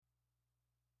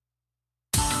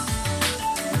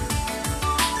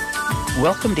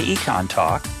Welcome to Econ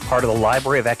Talk, part of the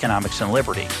Library of Economics and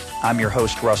Liberty. I'm your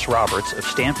host, Russ Roberts of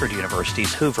Stanford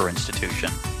University's Hoover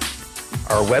Institution.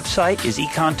 Our website is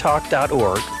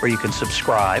econtalk.org, where you can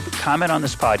subscribe, comment on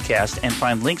this podcast, and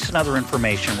find links and other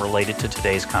information related to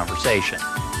today's conversation.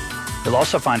 You'll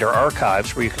also find our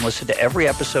archives where you can listen to every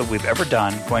episode we've ever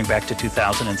done going back to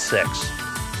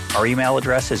 2006. Our email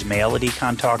address is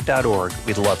mail@econtalk.org.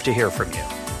 We'd love to hear from you.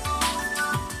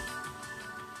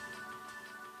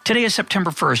 Today is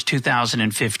September 1st,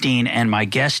 2015, and my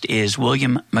guest is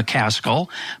William MacAskill,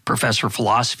 professor of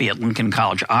philosophy at Lincoln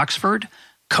College, Oxford,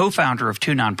 co-founder of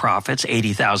two nonprofits,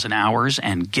 80,000 Hours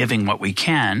and Giving What We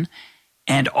Can,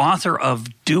 and author of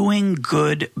Doing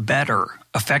Good Better,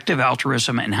 Effective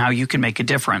Altruism and How You Can Make a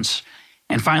Difference,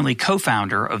 and finally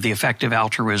co-founder of the Effective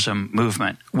Altruism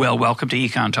Movement. Will, welcome to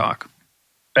Econ Talk.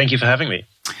 Thank you for having me.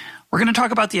 We're going to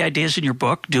talk about the ideas in your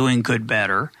book, Doing Good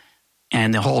Better,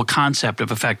 and the whole concept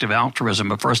of effective altruism.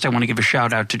 But first, I want to give a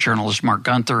shout-out to journalist Mark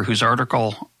Gunther, whose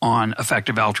article on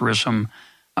effective altruism,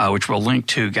 which we'll link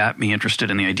to, got me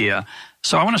interested in the idea.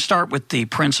 So I want to start with the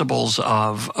principles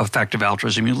of effective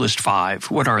altruism. You list 5.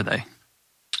 What are they?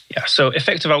 Yeah, so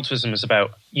effective altruism is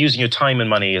about using your time and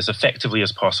money as effectively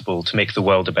as possible to make the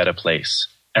world a better place,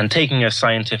 and taking a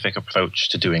scientific approach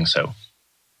to doing so.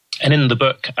 And in the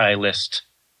book, I list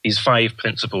these 5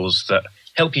 principles that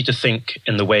help you to think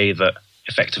in the way that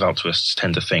effective altruists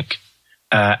tend to think.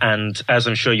 And as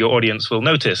I'm sure your audience will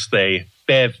notice, they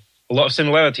bear a lot of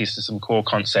similarities to some core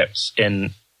concepts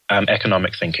in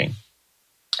economic thinking.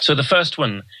 So the first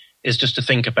one is just to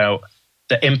think about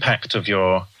the impact of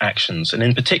your actions, and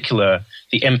in particular,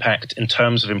 the impact in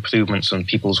terms of improvements on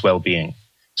people's well-being.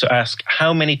 So ask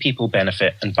how many people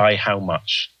benefit and by how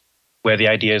much, where the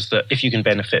idea is that if you can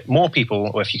benefit more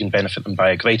people, or if you can benefit them by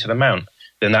a greater amount,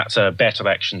 then that's a better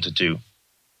action to do,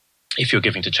 if you're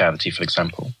giving to charity, for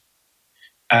example.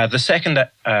 The second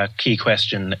key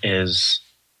question is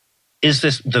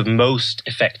this the most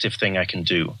effective thing I can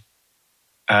do?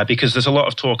 Because there's a lot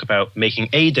of talk about making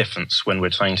a difference when we're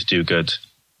trying to do good,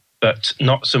 but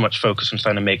not so much focus on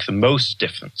trying to make the most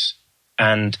difference.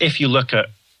 And if you look at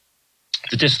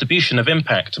the distribution of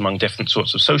impact among different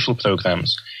sorts of social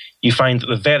programs, you find that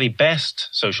the very best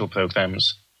social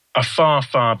programs are far,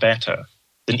 far better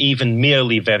than even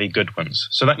merely very good ones.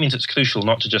 So that means it's crucial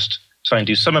not to just try and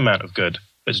do some amount of good,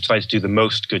 but to try to do the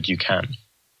most good you can.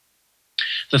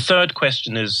 The third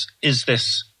question is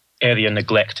this area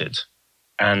neglected?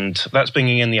 And that's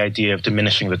bringing in the idea of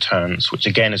diminishing returns, which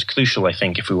again is crucial, I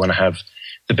think, if we want to have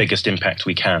the biggest impact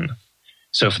we can.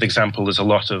 So, for example, there's a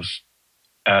lot of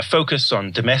focus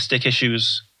on domestic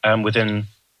issues within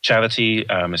charity,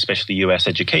 especially US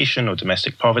education or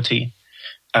domestic poverty.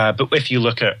 But if you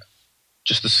look at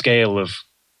just the scale of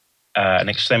an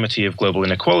extremity of global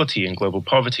inequality and global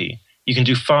poverty, you can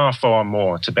do far, far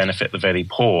more to benefit the very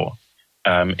poor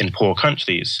in poor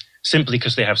countries, simply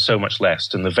because they have so much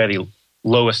less, and the very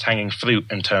lowest hanging fruit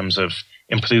in terms of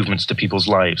improvements to people's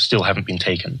lives still haven't been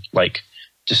taken, like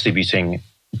distributing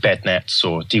bed nets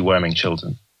or deworming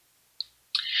children.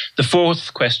 The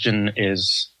fourth question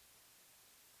is,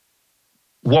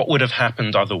 what would have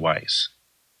happened otherwise?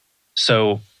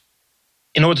 So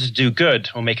in order to do good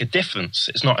or make a difference,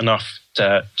 it's not enough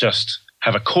to just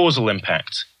have a causal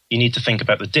impact. You need to think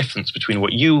about the difference between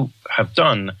what you have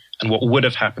done and what would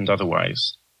have happened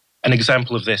otherwise. An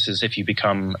example of this is if you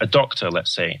become a doctor,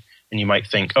 let's say, and you might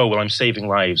think, oh, well, I'm saving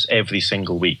lives every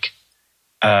single week.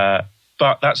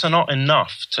 But that's not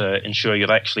enough to ensure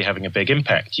you're actually having a big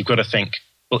impact. You've got to think,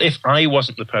 well, if I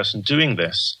wasn't the person doing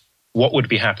this, what would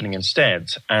be happening instead?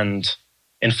 And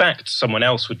in fact, someone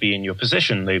else would be in your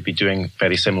position. They'd be doing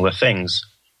very similar things,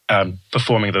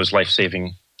 performing those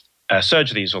life-saving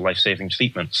surgeries or life-saving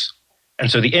treatments. And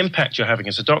so the impact you're having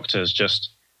as a doctor is just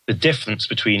the difference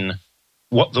between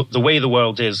what the way the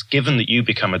world is given that you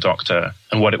become a doctor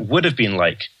and what it would have been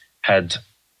like had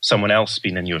someone else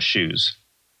been in your shoes.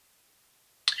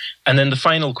 And then the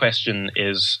final question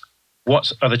is,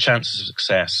 what are the chances of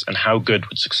success and how good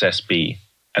would success be?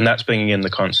 And that's bringing in the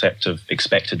concept of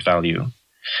expected value.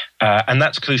 And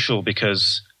that's crucial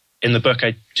because in the book,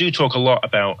 I do talk a lot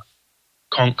about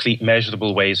concrete,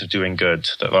 measurable ways of doing good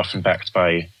that are often backed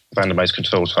by randomized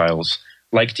control trials,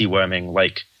 like deworming,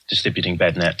 like distributing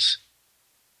bed nets.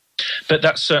 But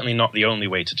that's certainly not the only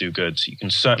way to do good. You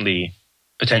can certainly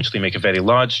potentially make a very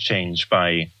large change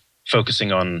by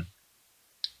focusing on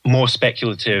more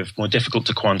speculative, more difficult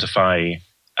to quantify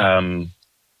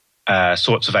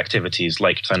sorts of activities,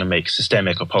 like trying to make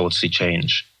systemic or policy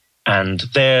change. And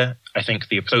there, I think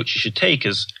the approach you should take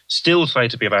is still try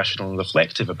to be rational and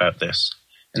reflective about this,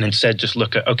 and instead just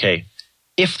look at, okay,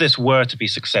 if this were to be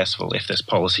successful, if this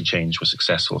policy change was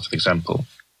successful, for example,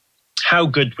 how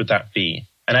good would that be?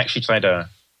 And actually try to,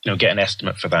 get an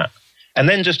estimate for that. And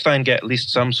then just try and get at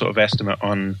least some sort of estimate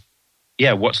on,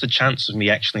 what's the chance of me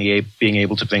actually being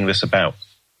able to bring this about?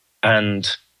 And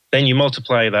then you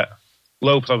multiply that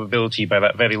low probability by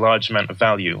that very large amount of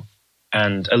value.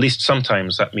 And at least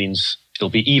sometimes that means it'll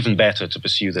be even better to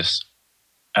pursue this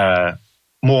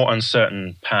more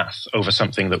uncertain path over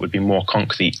something that would be more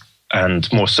concrete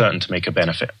and more certain to make a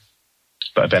benefit,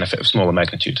 but a benefit of smaller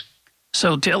magnitude.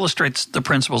 So to illustrate the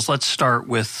principles, let's start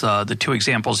with the two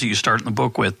examples that you start in the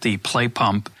book with, the play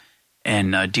pump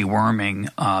and deworming,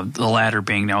 the latter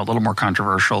being now a little more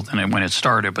controversial than when it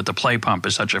started, but the play pump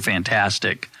is such a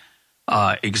fantastic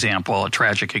example, a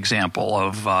tragic example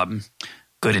of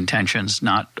good intentions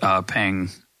not paying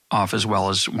off as well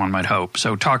as one might hope.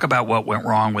 So talk about what went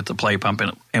wrong with the play pump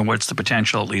and what's the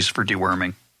potential, at least, for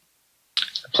deworming.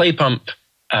 The play pump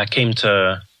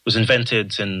was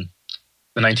invented in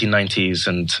the 1990s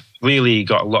and really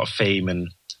got a lot of fame in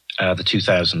the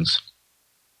 2000s.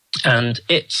 And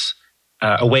it's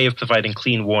a way of providing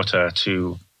clean water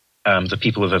to the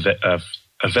people of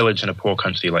a village in a poor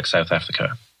country like South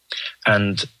Africa.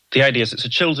 And the idea is it's a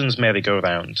children's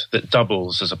merry-go-round that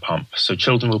doubles as a pump. So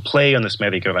children will play on this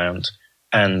merry-go-round,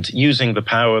 and using the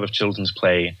power of children's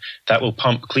play, that will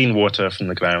pump clean water from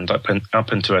the ground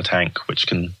up into a tank, which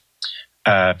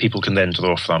people can then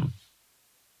draw from.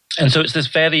 And so it's this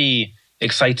very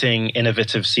exciting,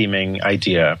 innovative-seeming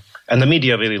idea. And the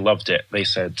media really loved it. They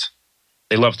said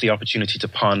they loved the opportunity to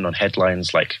pun on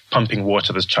headlines like "pumping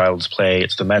water as child's play,"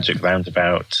 "it's the magic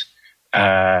roundabout."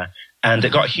 And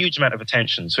it got a huge amount of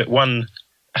attention. So it won,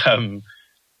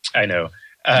 I know.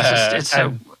 It's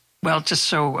just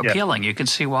so appealing. You can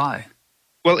see why.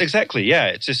 Well, exactly, yeah.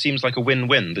 It just seems like a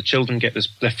win-win. The children get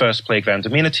their first playground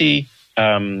amenity.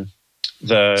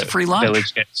 It's a free lunch.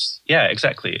 Village gets,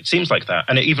 exactly. It seems like that.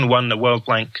 And it even won the World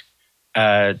Bank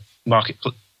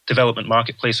Development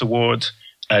Marketplace Award.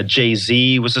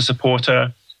 Jay-Z was a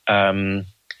supporter.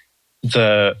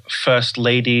 The First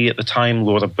Lady at the time,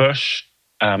 Laura Bush,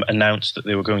 announced that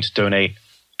they were going to donate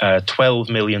 $12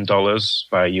 million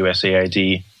via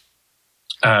USAID,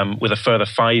 with a further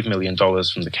 $5 million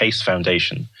from the Case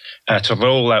Foundation to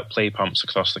roll out play pumps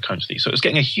across the country. So it was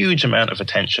getting a huge amount of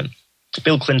attention.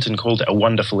 Bill Clinton called it a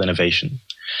wonderful innovation.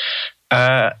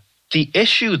 The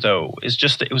issue, though, is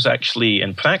just that it was actually,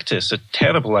 in practice, a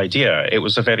terrible idea. It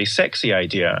was a very sexy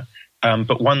idea,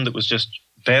 but one that was just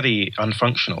very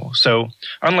unfunctional. So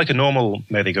unlike a normal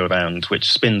merry-go-round,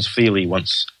 which spins freely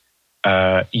once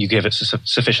you give it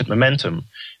sufficient momentum,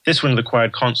 this one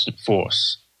required constant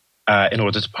force in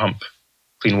order to pump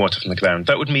clean water from the ground.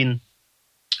 That would mean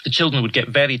the children would get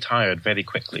very tired very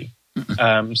quickly.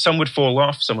 Some would fall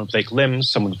off, some would break limbs,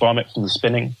 some would vomit from the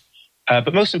spinning.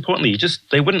 But most importantly,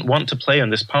 they wouldn't want to play on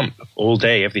this pump all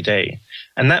day, every day.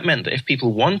 And that meant that if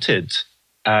people wanted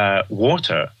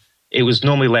water, it was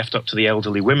normally left up to the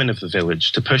elderly women of the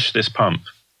village to push this pump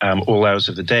all hours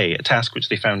of the day, a task which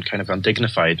they found kind of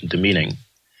undignified and demeaning.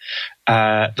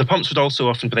 The pumps would also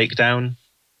often break down.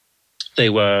 They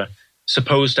were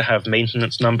supposed to have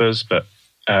maintenance numbers, but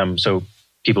so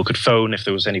people could phone if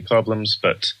there was any problems,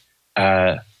 but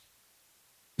that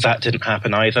didn't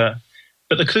happen either.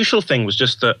 But the crucial thing was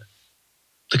just that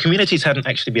the communities hadn't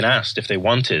actually been asked if they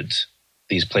wanted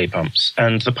these play pumps,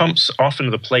 and the pumps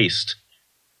often replaced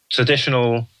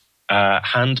traditional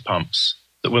hand pumps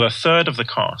that were a third of the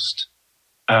cost,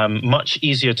 much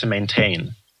easier to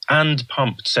maintain, and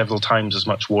pumped several times as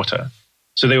much water.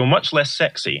 So they were much less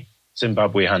sexy,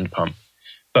 Zimbabwe hand pump,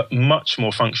 but much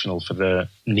more functional for the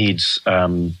needs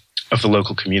of the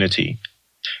local community.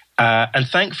 And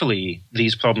thankfully,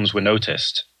 these problems were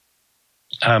noticed.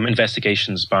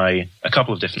 Investigations by a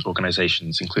couple of different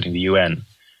organizations, including the UN,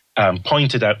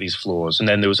 pointed out these flaws, and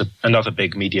then there was another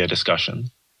big media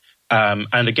discussion.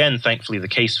 And again, thankfully, the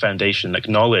Case Foundation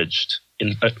acknowledged,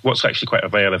 in what's actually quite a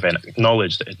rare event,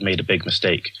 acknowledged that it had made a big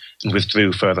mistake and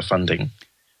withdrew further funding.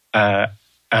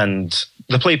 And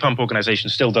the Play Pump organization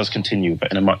still does continue,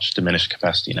 but in a much diminished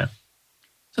capacity now.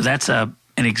 So that's an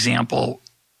example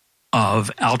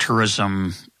of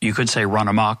altruism, you could say, run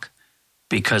amok,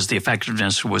 because the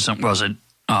effectiveness wasn't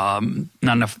not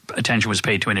enough attention was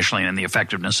paid to initially, and the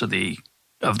effectiveness of the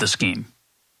scheme.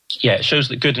 Yeah, it shows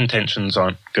that good intentions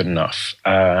aren't good enough.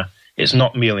 It's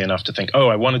not merely enough to think, oh,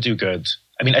 I want to do good.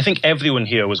 I mean, I think everyone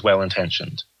here was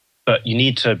well-intentioned, but you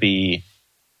need to be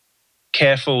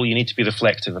careful, you need to be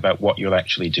reflective about what you're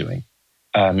actually doing,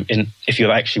 if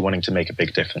you're actually wanting to make a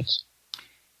big difference.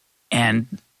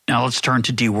 And now let's turn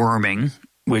to deworming,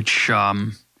 which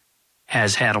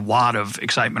has had a lot of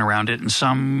excitement around it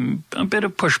and a bit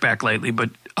of pushback lately. But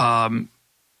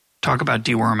talk about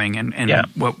deworming and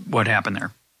what happened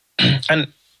there.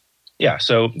 And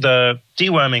so the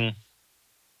deworming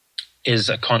is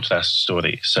a contrast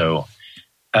story. So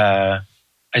I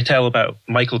tell about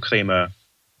Michael Kramer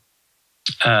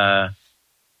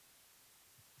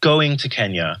going to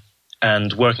Kenya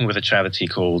and working with a charity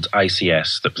called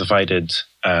ICS that provided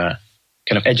kind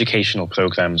of educational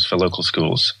programs for local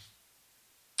schools.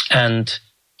 And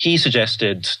he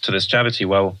suggested to this charity,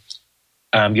 well,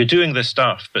 you're doing this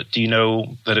stuff, but do you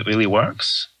know that it really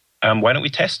works? Why don't we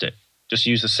test it? Just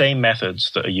use the same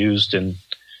methods that are used in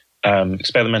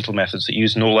experimental methods that are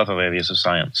used in all other areas of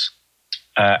science.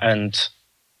 And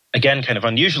again, kind of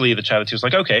unusually, the charity was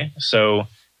like, okay. So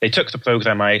they took the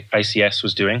program ICS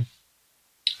was doing,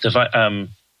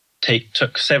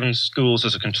 took 7 schools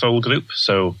as a control group.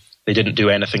 So they didn't do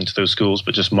anything to those schools,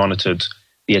 but just monitored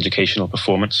the educational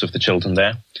performance of the children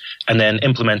there, and then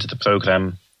implemented the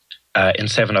program in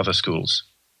 7 other schools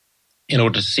in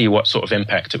order to see what sort of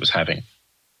impact it was having.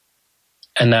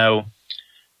 And now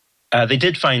they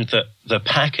did find that the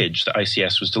package that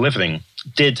ICS was delivering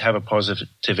did have a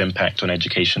positive impact on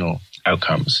educational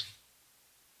outcomes.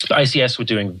 But ICS were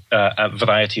doing a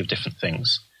variety of different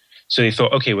things. So they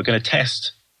thought, okay, we're going to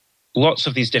test lots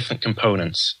of these different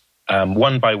components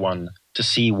one by one to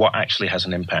see what actually has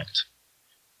an impact.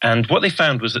 And what they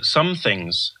found was that some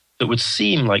things that would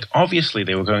seem like obviously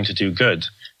they were going to do good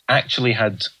actually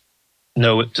had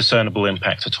no discernible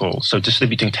impact at all. So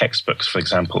distributing textbooks, for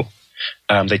example.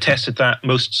 They tested that.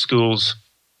 Most schools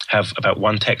have about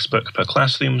 1 textbook per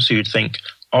classroom, so you'd think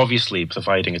obviously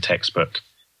providing a textbook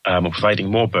or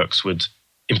providing more books would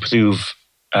improve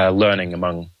learning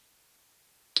among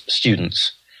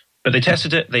students. But they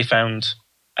tested it. They found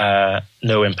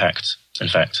no impact, in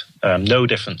fact, no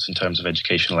difference in terms of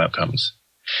educational outcomes.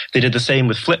 They did the same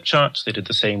with flip charts. They did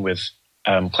the same with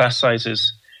class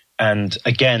sizes. And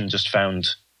again, just found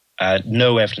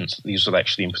no evidence that these were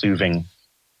actually improving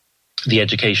the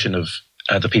education of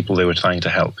the people they were trying to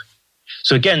help.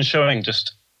 So again, showing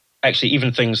just actually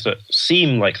even things that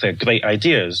seem like they're great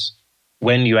ideas,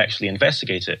 when you actually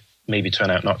investigate it, maybe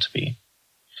turn out not to be.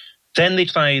 Then they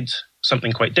tried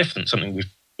something quite different, something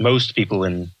most people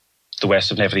in the West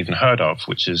have never even heard of,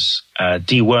 which is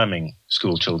deworming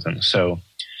school children. So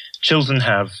children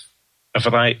have a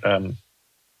variety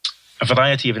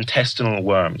of intestinal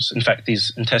worms. In fact,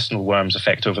 these intestinal worms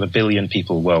affect over 1 billion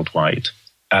people worldwide.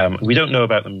 We don't know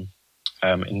about them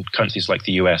in countries like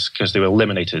the US because they were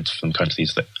eliminated from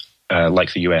countries that,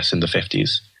 like the US in the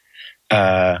 50s.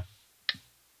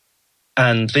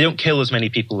 And they don't kill as many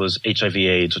people as HIV,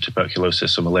 AIDS, or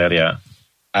tuberculosis or malaria.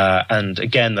 And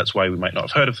again, that's why we might not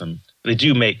have heard of them. They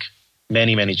do make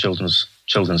many, many children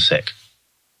sick.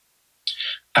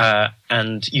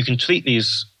 And you can treat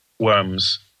these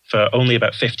worms for only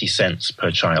about 50 cents per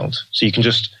child. So you can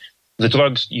the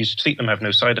drugs used to treat them have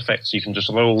no side effects. You can just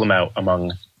roll them out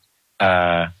among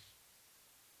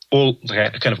all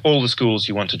the schools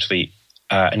you want to treat,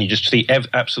 and you just treat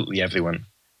absolutely everyone.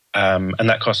 And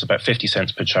that costs about 50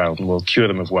 cents per child and will cure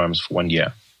them of worms for 1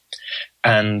 year.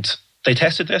 And they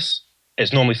tested this.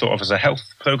 It's normally thought of as a health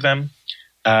program.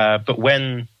 But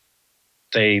when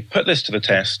they put this to the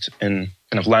test in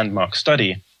kind of landmark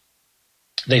study,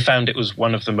 they found it was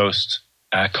one of the most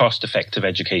cost-effective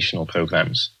educational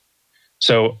programs.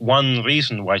 So one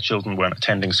reason why children weren't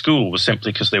attending school was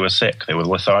simply because they were sick, they were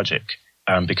lethargic,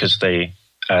 because they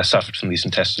suffered from these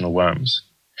intestinal worms.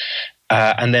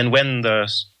 And then when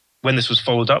this was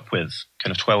followed up with, kind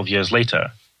of 12 years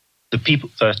later,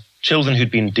 the children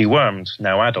who'd been dewormed,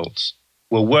 now adults,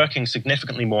 were working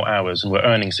significantly more hours and were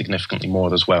earning significantly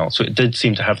more as well. So it did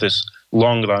seem to have this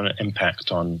long-run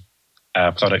impact on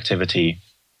productivity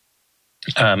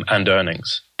and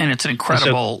earnings. And it's an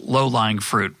incredible low-lying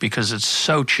fruit because it's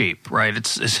so cheap, right?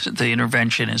 It's the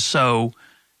intervention is so,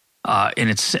 and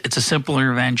it's a simple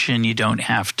intervention. You don't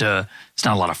have to. It's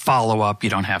not a lot of follow-up. You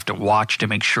don't have to watch to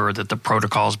make sure that the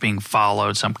protocol is being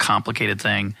followed. Some complicated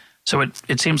thing. So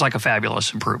it seems like a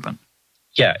fabulous improvement.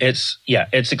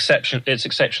 It's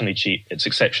exceptionally cheap. It's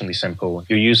exceptionally simple.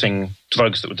 You're using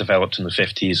drugs that were developed in the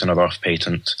 50s and are off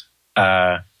patent.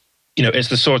 It's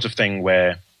the sort of thing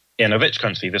where in a rich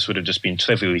country this would have just been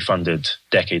trivially funded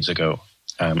decades ago,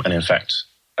 and in fact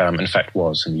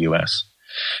was in the US.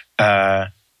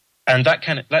 And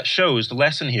that shows the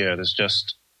lesson here is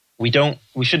just we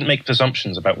shouldn't make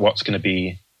presumptions about what's going to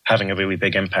be having a really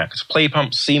big impact. Play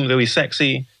pumps seem really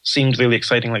sexy, seemed really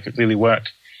exciting, like it really work.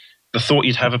 The thought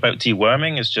you'd have about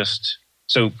deworming is just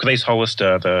so. Grace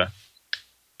Hollister,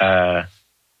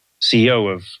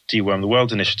 CEO of Deworm the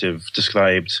World Initiative,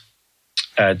 described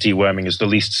deworming as the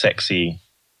least sexy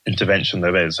intervention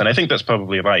there is. And I think that's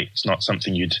probably right. It's not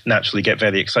something you'd naturally get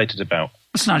very excited about.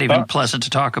 It's not even pleasant to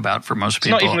talk about for most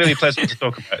people. It's not even really pleasant to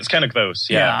talk about. It's kind of gross,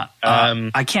 yeah.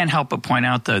 I can't help but point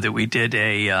out, though, that we did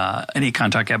an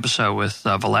Econ Talk episode with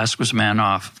Velasquez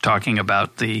Manoff talking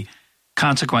about the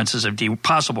consequences of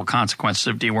possible consequences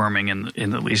of deworming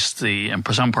in at least in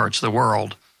some parts of the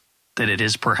world, that it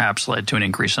has perhaps led to an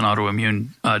increase in autoimmune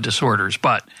disorders.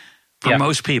 But for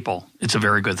most people, it's a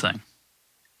very good thing.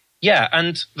 Yeah,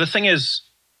 and the thing is,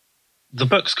 the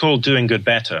book's called Doing Good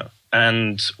Better,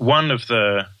 and one of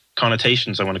the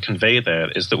connotations I want to convey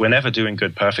there is that we're never doing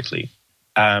good perfectly.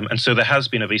 And so there has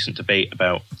been a recent debate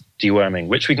about deworming,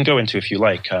 which we can go into if you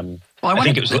like. I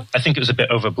think it was a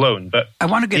bit overblown, but I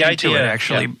want to get into it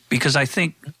actually, because I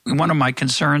think one of my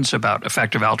concerns about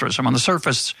effective altruism, on the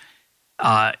surface,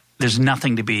 there's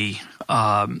nothing to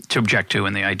object to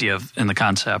in the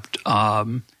concept.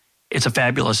 It's a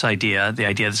fabulous idea. The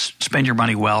idea is spend your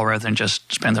money well rather than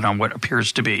just spend it on what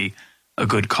appears to be a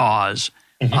good cause.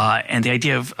 Mm-hmm. And the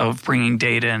idea of bringing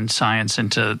data and science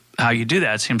into how you do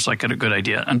that seems like a good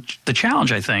idea. And the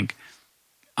challenge, I think,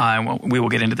 we will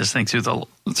get into this thing through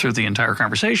the entire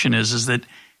conversation, is that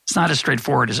it's not as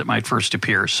straightforward as it might first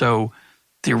appear. So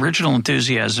the original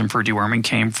enthusiasm for deworming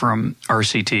came from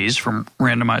RCTs, from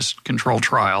randomized controlled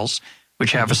trials,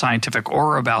 which have a scientific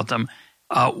aura about them.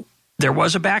 There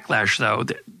was a backlash, though.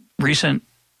 The recent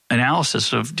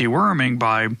analysis of deworming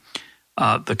by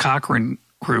the Cochrane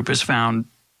Group has found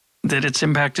that its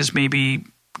impact is maybe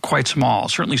quite small,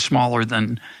 certainly smaller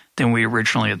than we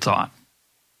originally had thought.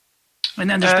 And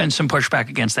then there's been some pushback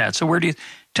against that. So where do you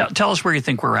tell us where you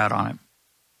think we're at on it?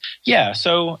 Yeah,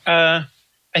 so I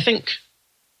think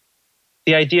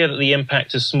the idea that the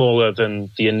impact is smaller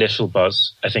than the initial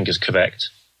buzz, I think, is correct.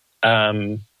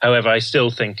 However, I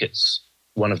still think it's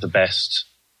one of the best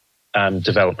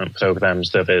development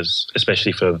programs there is,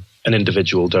 especially for an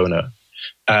individual donor.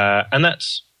 And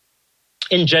that's,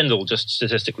 in general, just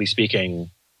statistically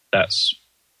speaking, that's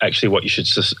actually what you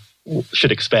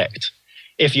should expect.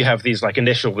 If you have these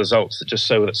initial results that just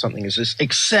show that something is just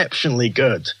exceptionally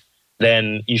good,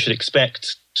 then you should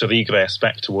expect to regress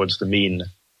back towards the mean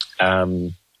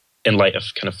in light of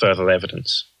kind of further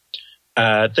evidence.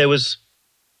 There was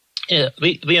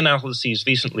the analyses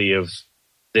recently of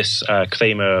this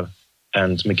Kramer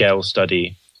and Miguel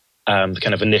study, the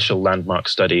kind of initial landmark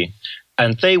study,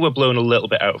 and they were blown a little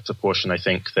bit out of proportion, I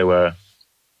think. There were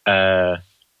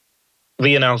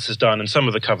reanalysis done, and some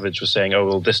of the coverage was saying, oh,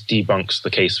 well, this debunks the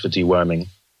case for deworming.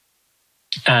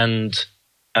 And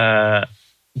that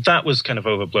was kind of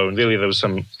overblown. Really, there was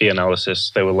some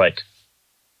reanalysis. There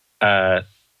were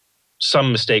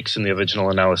some mistakes in the original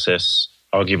analysis.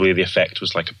 Arguably, the effect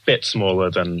was a bit smaller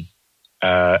than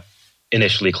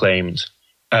initially claimed,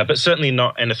 but certainly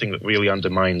not anything that really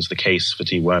undermines the case for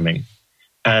deworming.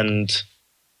 And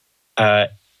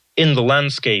in the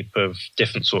landscape of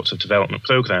different sorts of development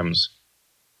programs,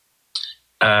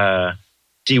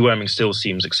 deworming still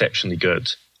seems exceptionally good.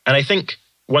 And I think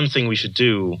one thing we should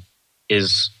do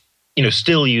is,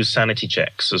 still use sanity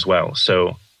checks as well.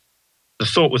 So the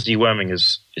thought with deworming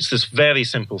is it's this very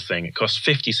simple thing. It costs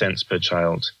 50 cents per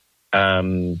child.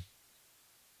 And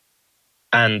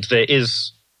there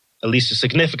is at least a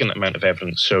significant amount of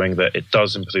evidence showing that it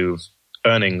does improve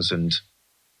earnings and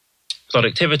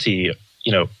productivity,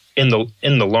 in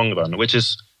the long run, which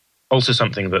is also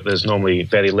something that there's normally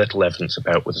very little evidence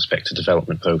about with respect to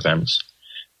development programs.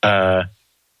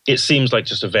 It seems like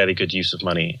just a very good use of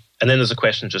money. And then there's a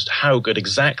question just how good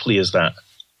exactly is that?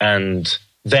 And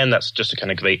then that's just a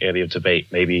kind of great area of debate.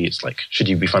 Maybe it's should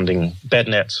you be funding bed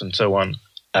nets and so on?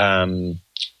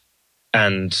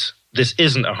 And this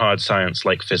isn't a hard science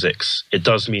like physics. It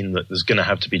does mean that there's going to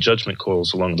have to be judgment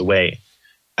calls along the way.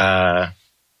 But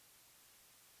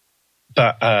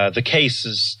the case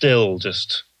is still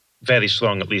just very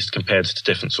strong, at least compared to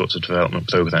different sorts of development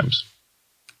programs.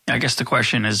 I guess the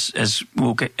question is, as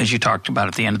you talked about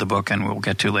at the end of the book, and we'll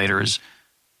get to later, is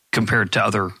compared to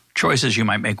other choices you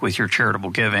might make with your charitable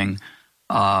giving.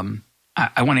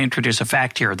 I want to introduce a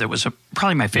fact here that was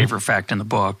probably my favorite fact in the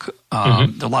book. There are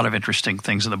a lot of interesting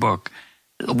things in the book,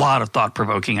 a lot of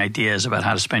thought-provoking ideas about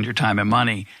how to spend your time and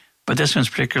money. But this one's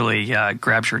particularly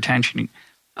grabs your attention.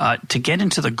 To get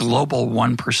into the global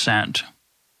 1%,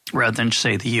 rather than,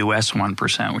 say, the U.S.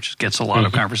 1%, which gets a lot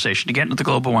of conversation, to get into the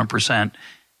global 1%,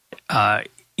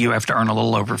 you have to earn a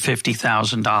little over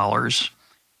 $50,000.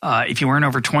 If you earn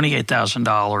over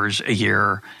 $28,000 a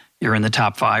year, you're in the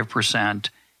top 5%.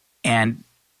 And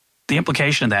the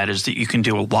implication of that is that you can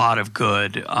do a lot of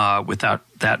good without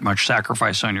that much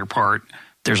sacrifice on your part.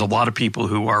 There's a lot of people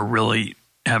who are really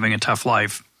having a tough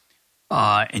life,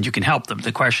 and you can help them.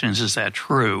 The question is that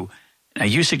true? Now,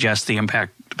 you suggest the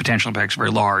potential impact is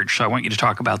very large, so I want you to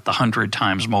talk about the 100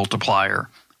 times multiplier,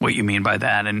 what you mean by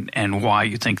that, and why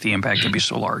you think the impact can be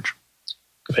so large.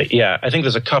 Yeah, I think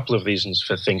there's a couple of reasons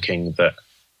for thinking that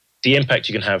the impact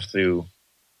you can have through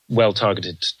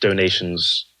well-targeted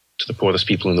donations to the poorest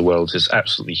people in the world is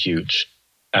absolutely huge.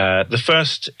 The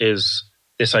first is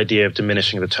this idea of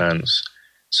diminishing returns.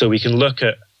 So we can look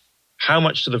at how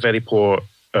much do the very poor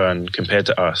earn compared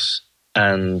to us,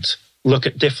 and look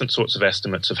at different sorts of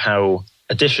estimates of how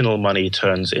additional money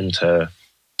turns into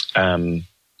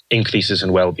increases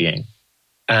in well-being.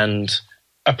 And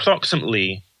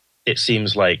approximately, it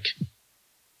seems like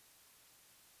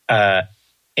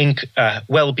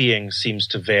well-being seems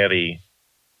to vary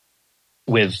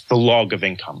with the log of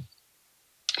income.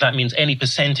 That means any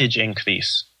percentage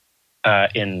increase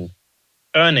in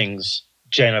earnings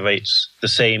generates the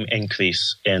same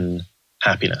increase in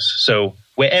happiness. So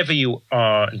wherever you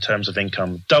are in terms of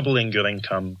income, doubling your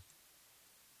income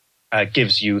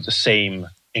gives you the same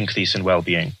increase in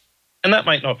well-being. And that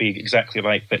might not be exactly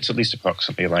right, but it's at least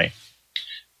approximately right.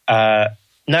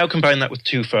 Now combine that with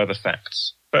two further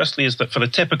facts. Firstly is that for the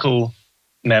typical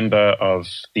member of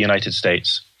the United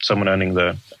States, someone earning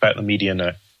about the median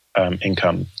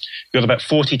income, you're about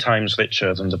 40 times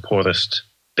richer than the poorest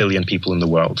billion people in the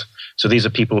world. So these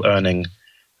are people earning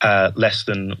less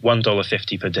than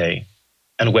 $1.50 per day.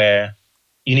 And where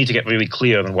you need to get really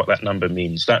clear on what that number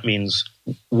means. That means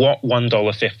what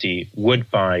 $1.50 would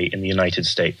buy in the United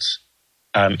States.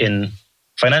 In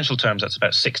financial terms, that's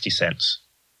about 60 cents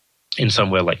in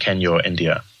somewhere like Kenya or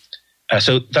India.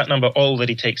 So that number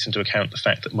already takes into account the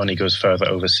fact that money goes further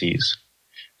overseas.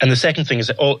 And the second thing is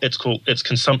that it's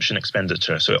consumption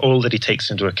expenditure. So it already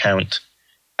takes into account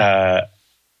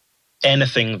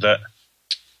anything that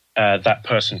that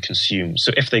person consumes.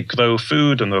 So if they grow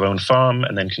food on their own farm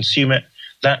and then consume it,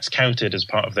 that's counted as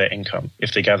part of their income.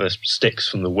 If they gather sticks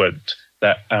from the wood,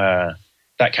 that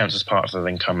counts as part of their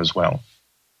income as well.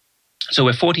 So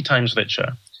we're 40 times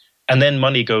richer. And then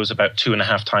money goes about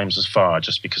 2.5 times as far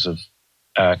just because of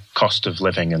cost of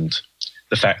living and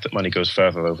the fact that money goes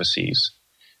further overseas.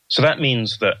 So that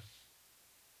means that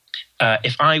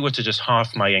if I were to just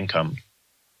half my income,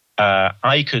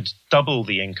 I could double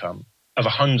the income of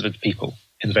 100 people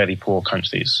in very poor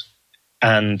countries.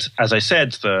 And as I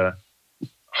said,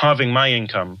 halving my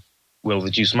income will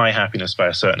reduce my happiness by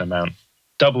a certain amount.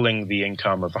 Doubling the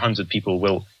income of 100 people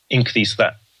will increase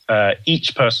that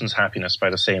each person's happiness by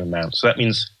the same amount. So that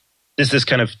means there's this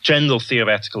kind of general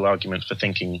theoretical argument for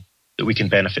thinking that we can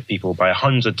benefit people by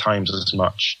 100 times as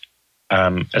much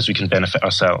as we can benefit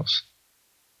ourselves.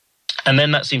 And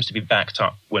then that seems to be backed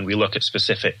up when we look at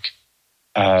specific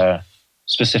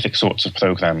sorts of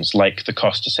programs, like the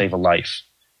cost to save a life.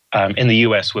 In the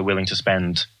US, we're willing to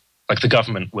spend, like the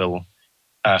government will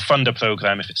fund a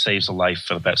program if it saves a life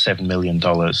for about $7 million.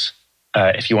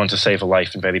 If you want to save a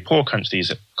life in very poor countries,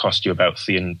 it costs you about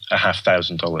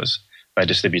 $3,500 by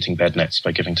distributing bed nets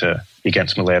by giving to the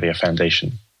Against Malaria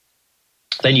Foundation.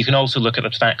 Then you can also look at the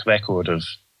track record of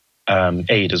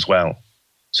aid as well.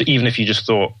 So even if you just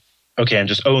thought, okay, I'm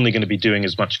just only going to be doing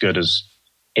as much good as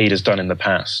aid has done in the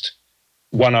past,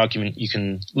 one argument you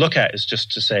can look at is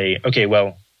just to say, okay,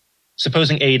 well,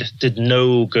 supposing aid did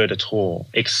no good at all,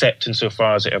 except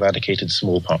insofar as it eradicated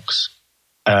smallpox,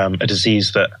 a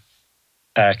disease that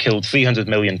killed 300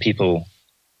 million people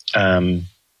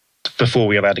before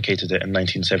we eradicated it in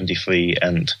 1973,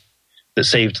 and that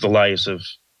saved the lives of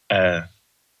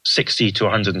 60 to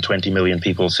 120 million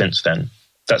people since then.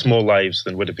 That's more lives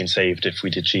than would have been saved if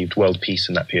we'd achieved world peace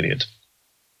in that period.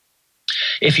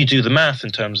 If you do the math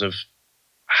in terms of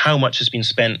how much has been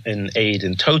spent in aid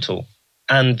in total,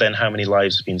 and then how many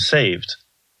lives have been saved,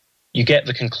 you get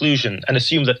the conclusion, and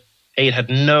assume that aid had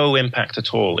no impact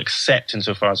at all, except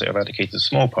insofar as it eradicated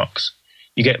smallpox,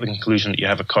 you get the conclusion that you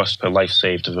have a cost per life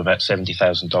saved of about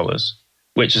 $70,000,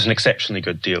 which is an exceptionally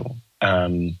good deal.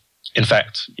 In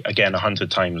fact, again, 100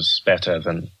 times better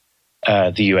than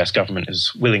the US government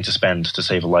is willing to spend to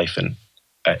save a life in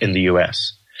the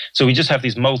US. So we just have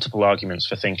these multiple arguments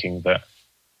for thinking that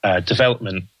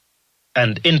development,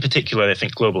 and in particular, I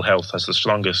think global health has the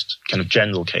strongest kind of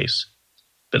general case,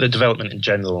 but the development in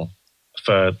general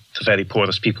for the very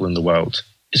poorest people in the world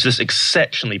is this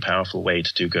exceptionally powerful way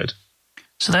to do good.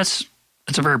 So that's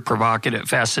a very provocative,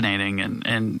 fascinating,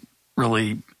 and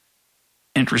really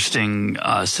interesting.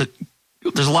 There's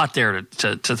a lot there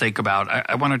to think about.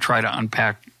 I want to try to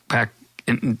unpack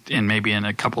in maybe in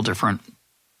a couple different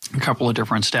a couple of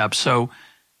different steps. So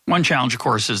one challenge, of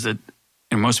course, is that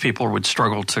most people would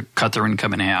struggle to cut their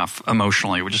income in half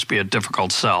emotionally. It would just be a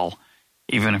difficult sell,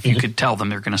 even if you could tell them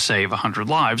they're going to save 100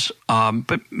 lives.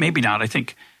 But maybe not. I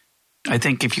think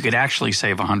if you could actually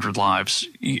save 100 lives,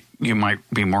 you might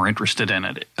be more interested in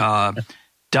it.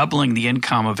 Doubling the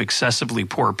income of excessively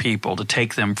poor people to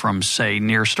take them from, say,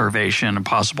 near starvation and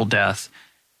possible death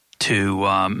to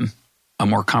a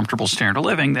more comfortable standard of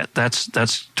living, that's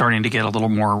starting to get a little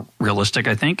more realistic,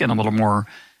 I think, and a little more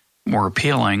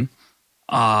appealing.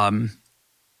 And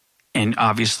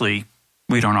obviously,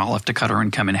 we don't all have to cut our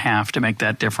income in half to make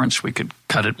that difference. We could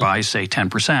cut it by, say,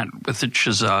 10%, which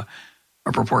is a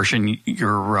proportion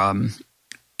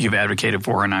you've advocated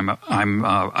for, and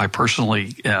I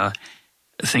personally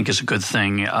think is a good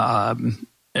thing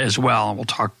as well. And we'll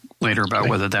talk later about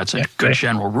whether that's a good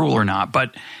general rule or not.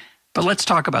 But let's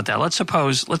talk about that. Let's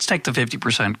take the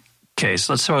 50% case.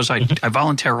 Let's suppose I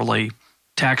voluntarily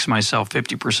tax myself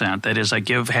 50%. That is, I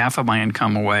give half of my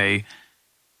income away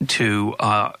to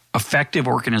effective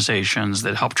organizations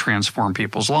that help transform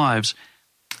people's lives.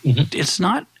 It's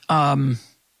not, of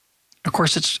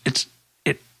course, it's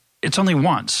only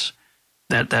once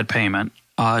that payment.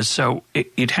 So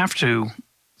you'd have to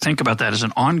think about that as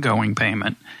an ongoing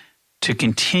payment to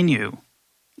continue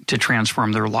to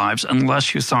transform their lives,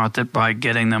 unless you thought that by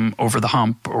getting them over the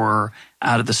hump or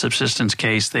out of the subsistence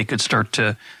case, they could start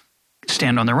to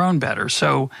stand on their own better.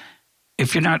 So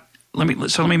if you're not, let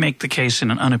me make the case in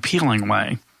an unappealing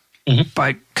way.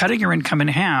 By cutting your income in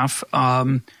half,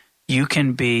 you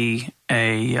can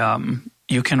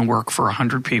work for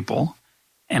 100 people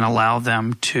and allow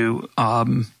them to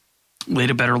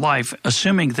lead a better life,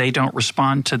 assuming they don't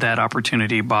respond to that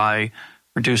opportunity by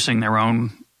reducing their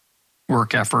own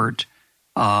work effort.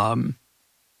 A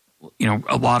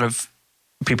lot of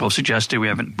people have suggested, we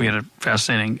had a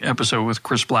fascinating episode with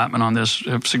Chris Blattman on this,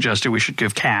 have suggested we should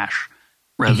give cash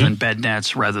rather than bed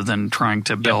nets, rather than trying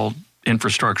to build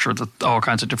infrastructure, all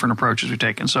kinds of different approaches we've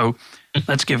taken. So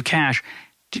let's give cash.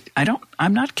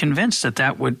 I'm not convinced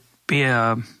that would be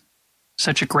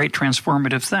such a great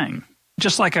transformative thing.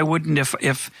 Just like I wouldn't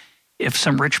if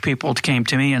some rich people came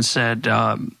to me and said,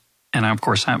 and of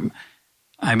course I'm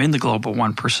in the global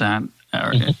 1%.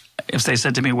 If they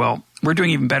said to me, "Well, we're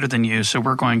doing even better than you, so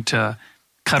we're going to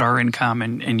cut our income,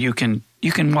 and you can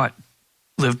what,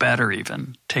 live better,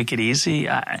 even take it easy."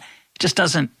 It just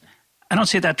doesn't. I don't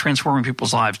see that transforming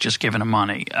people's lives just giving them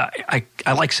money. I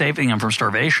like saving them from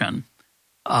starvation.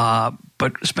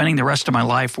 But spending the rest of my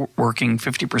life working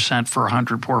 50% for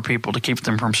 100 poor people to keep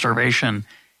them from starvation,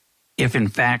 if in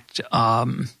fact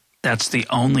that's the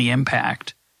only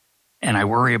impact, and I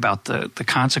worry about the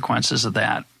consequences of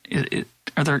that, isn't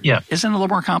it a little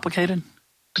more complicated?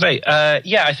 Great.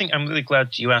 I think I'm really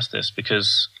glad you asked this,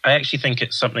 because I actually think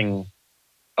it's something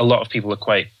a lot of people are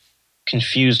quite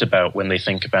confused about when they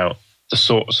think about the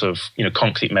sorts of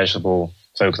concrete measurable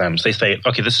programs. They say,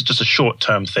 okay, this is just a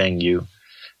short-term thing. You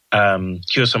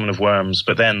cure someone of worms,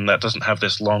 but then that doesn't have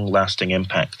this long-lasting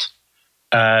impact.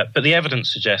 But the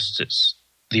evidence suggests it's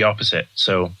the opposite.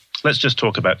 So let's just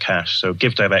talk about cash. So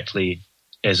Give Directly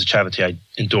is a charity I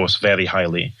endorse very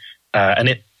highly, and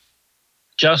it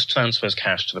just transfers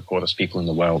cash to the poorest people in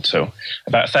the world. So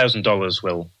about $1,000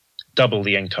 will double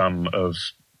the income of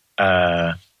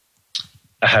a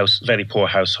very poor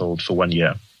household for 1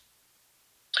 year.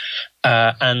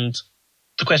 And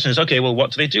the question is, okay, well,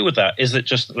 what do they do with that? Is it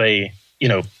just that they,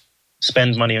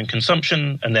 spend money on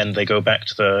consumption and then they go back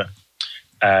to the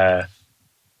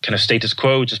kind of status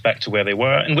quo, just back to where they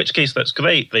were? In which case, that's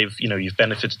great. You've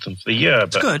benefited them for the year,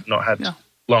 but not had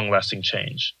long-lasting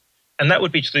change. And that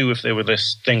would be true if there were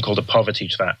this thing called a poverty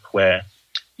trap, where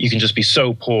you can just be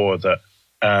so poor that,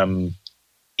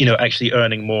 actually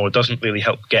earning more doesn't really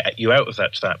help get you out of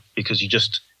that trap, because you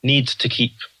just need to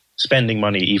keep spending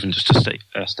money even just to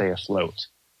stay afloat.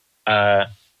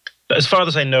 But as far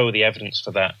as I know, the evidence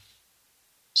for that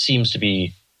seems to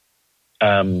be,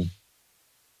 there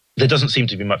doesn't seem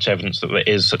to be much evidence that there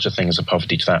is such a thing as a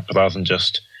poverty trap, rather than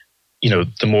just,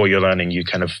 the more you're earning, you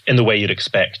kind of, in the way you'd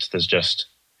expect, there's just,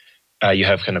 you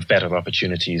have kind of better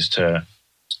opportunities to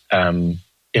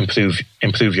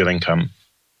improve your income.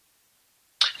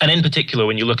 And in particular,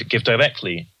 when you look at Give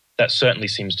Directly, that certainly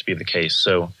seems to be the case.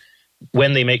 So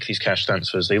when they make these cash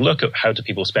transfers, they look at how do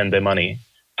people spend their money,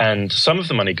 and some of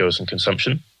the money goes on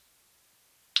consumption.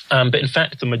 But in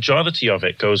fact, the majority of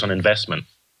it goes on investment,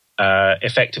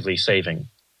 effectively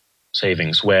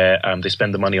savings, where they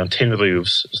spend the money on tin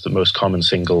roofs as the most common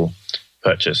single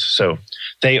purchase. So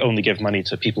they only give money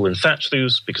to people in thatched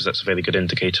roofs because that's a very good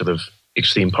indicator of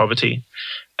extreme poverty.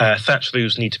 Thatch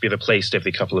roofs need to be replaced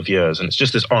every couple of years, and it's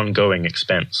just this ongoing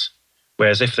expense.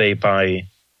 Whereas if they buy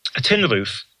a tin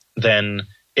roof, then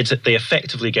they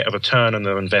effectively get a return on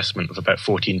their investment of about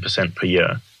 14% per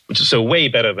year, which is so way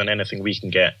better than anything we can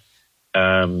get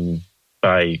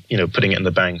by putting it in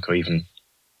the bank or even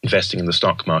investing in the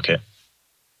stock market.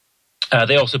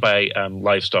 They also buy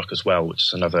livestock as well, which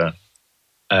is another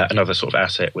sort of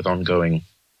asset with ongoing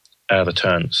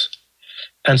returns.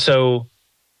 And so,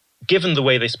 given the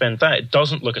way they spend that, it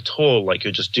doesn't look at all like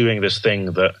you're just doing this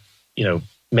thing that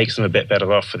makes them a bit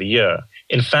better off for the year.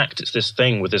 In fact, it's this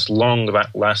thing with this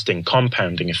long-lasting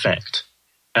compounding effect.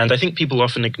 And I think people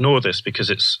often ignore this because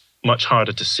it's much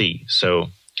harder to see. So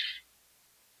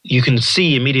you can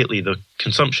see immediately the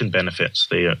consumption benefits.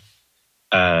 They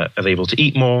are able to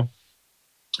eat more,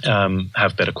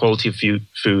 have better quality of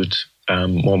food,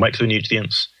 more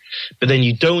micronutrients. But then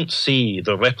you don't see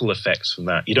the ripple effects from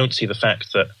that. You don't see the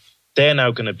fact that they're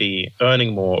now going to be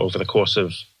earning more over the course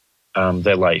of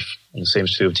their life, and the same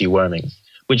is true of deworming,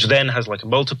 which then has like a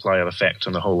multiplier effect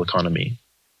on the whole economy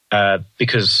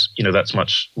because that's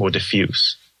much more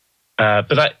diffuse. But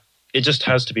that it just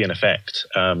has to be an effect,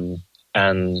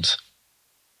 and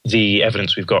the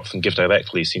evidence we've got from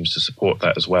GiveDirectly seems to support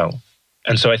that as well.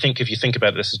 And so I think if you think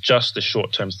about this as just a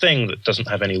short-term thing that doesn't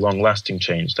have any long-lasting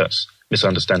change, that's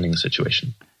misunderstanding the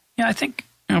situation. Yeah, I think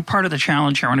part of the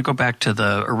challenge here, I want to go back to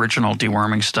the original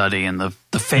deworming study and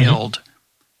the failed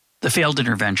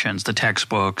interventions, the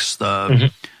textbooks,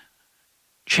 the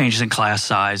changes in class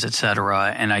size, et cetera.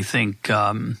 And I think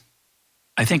a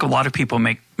lot of people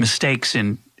make mistakes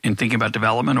in thinking about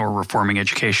development or reforming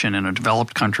education in a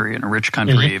developed country, in a rich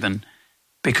country even,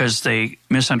 because they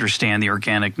misunderstand the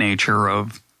organic nature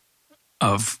of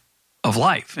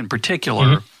life. In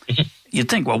particular, you'd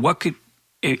think, well,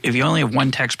 if you only have one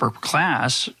textbook per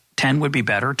class, 10 would be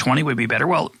better, 20 would be better.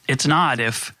 Well, it's not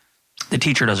if the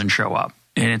teacher doesn't show up.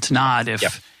 And it's not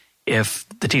if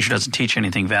the teacher doesn't teach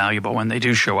anything valuable when they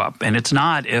do show up. And it's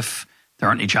not if there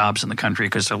aren't any jobs in the country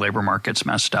because the labor market's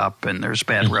messed up and there's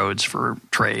bad roads for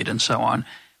trade and so on.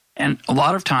 And a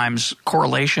lot of times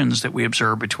correlations that we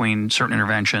observe between certain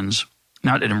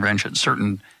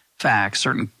certain facts,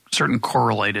 certain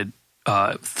correlated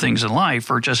things in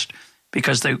life are just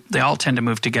because they all tend to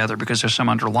move together because there's some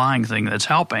underlying thing that's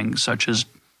helping, such as,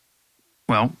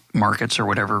 markets or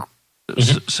whatever,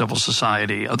 civil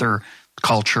society, other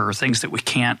culture, things that we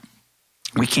can't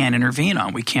intervene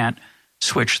on. We can't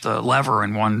switch the lever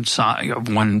in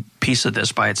one piece of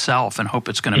this by itself and hope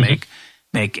it's going to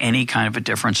make any kind of a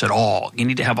difference at all. You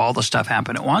need to have all the stuff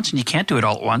happen at once, and you can't do it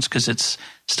all at once because it's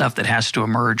stuff that has to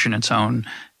emerge in its own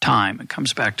time. It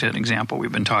comes back to an example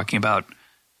we've been talking about,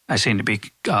 I seem to be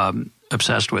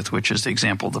obsessed with, which is the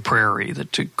example of the prairie,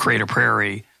 that to create a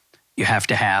prairie, you have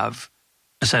to have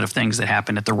a set of things that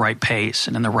happen at the right pace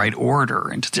and in the right order,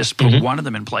 and to just put one of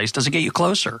them in place doesn't get you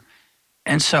closer.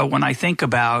 And so when I think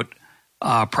about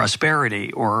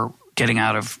prosperity or getting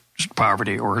out of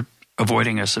poverty or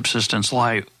avoiding a subsistence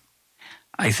life,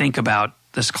 I think about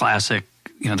this classic,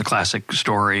 the classic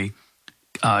story.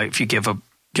 If you give a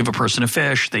person a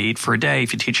fish, they eat for a day.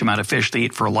 If you teach them how to fish, they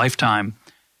eat for a lifetime.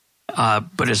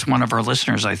 But as one of our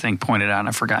listeners, I think, pointed out, and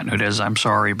I've forgotten who it is, I'm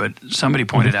sorry, but somebody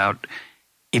pointed out,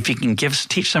 if you can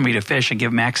teach somebody to fish and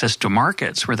give them access to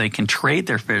markets where they can trade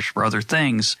their fish for other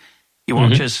things, you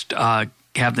won't just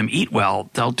have them eat well.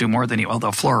 They'll do more than eat well.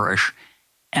 They'll flourish.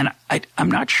 And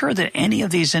I'm not sure that any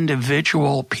of these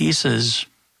individual pieces,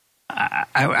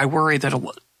 I worry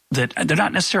that they're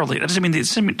not necessarily –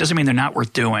 it doesn't mean they're not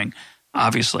worth doing,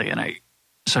 obviously.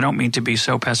 So I don't mean to be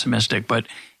so pessimistic, but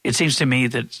it seems to me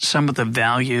that some of the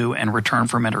value and return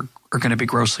from it are going to be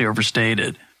grossly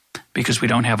overstated because we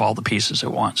don't have all the pieces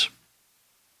at once.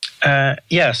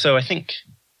 So I think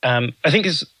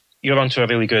you're onto a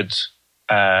really good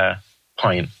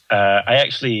point.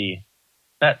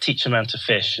 That teach a man to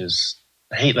fish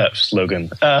I hate that slogan.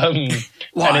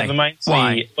 Why? And it reminds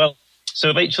me,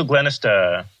 so Rachel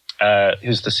Glenister,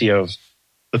 who's the CEO of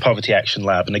the Poverty Action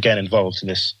Lab, and again involved in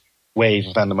this wave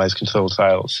of randomized controlled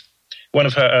trials, one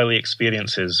of her early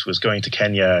experiences was going to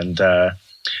Kenya and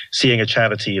seeing a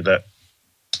charity that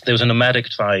there was a nomadic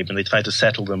tribe and they tried to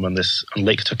settle them on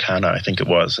Lake Turkana, I think it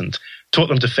was, and taught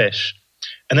them to fish.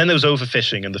 And then there was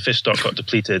overfishing and the fish stock got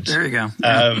depleted. There you go.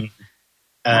 Yeah.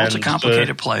 It's a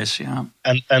complicated place, yeah.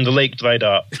 And the lake dried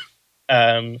up.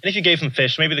 And if you gave them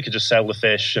fish, maybe they could just sell the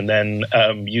fish and then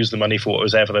use the money for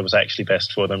whatever was actually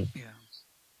best for them. Yeah.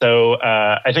 So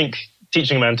I think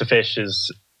teaching a man to fish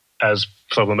is as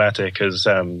problematic as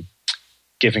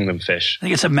giving them fish. I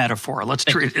think it's a metaphor. Let's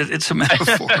treat it. It's a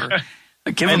metaphor.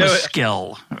 Give them a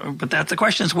skill. But the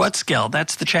question is, what skill?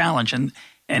 That's the challenge. And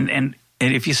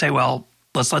if you say, well,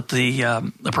 let's let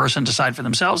the person decide for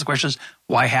themselves, the question is,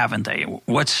 why haven't they?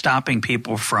 What's stopping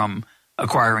people from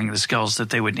acquiring the skills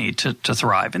that they would need to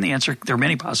thrive? And the answer, there are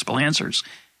many possible answers.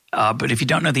 But if you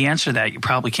don't know the answer to that, you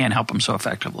probably can't help them so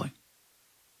effectively.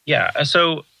 Yeah.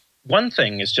 So one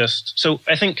thing is just, so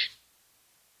I think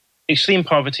extreme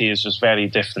poverty is just very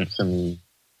different from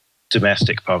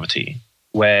domestic poverty,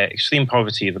 where extreme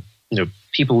poverty,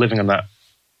 people living on that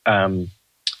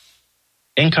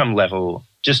income level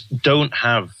just don't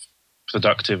have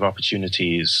productive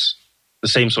opportunities, the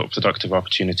same sort of productive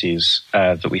opportunities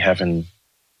that we have in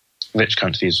rich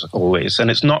countries always. And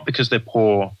it's not because they're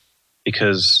poor,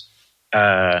 because,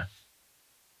 of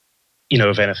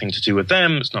anything to do with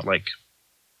them. It's not like,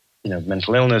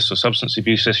 mental illness or substance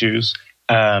abuse issues,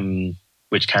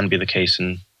 which can be the case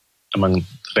among the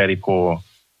very poor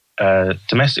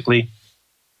domestically.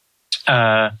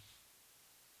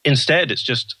 Instead, it's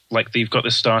just like they've got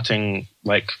this starting,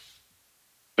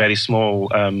 very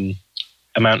small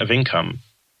amount of income.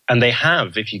 And they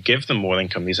have, if you give them more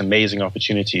income, these amazing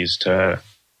opportunities to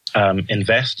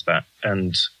invest that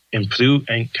and improve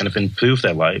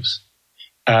their lives.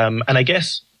 And I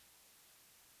guess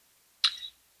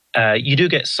you do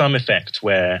get some effect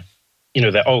where,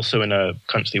 they're also in a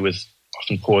country with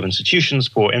often poor institutions,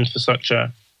 poor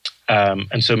infrastructure.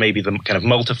 And so maybe the kind of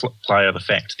multiplier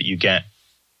effect that you get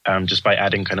just by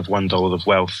adding kind of $1 of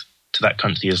wealth to that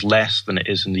country is less than it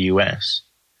is in the US.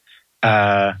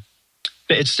 But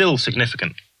it's still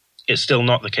significant. It's still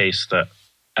not the case that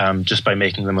just by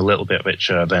making them a little bit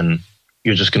richer, then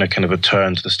you're just going to kind of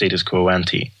return to the status quo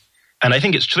ante. And I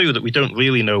think it's true that we don't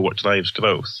really know what drives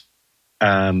growth.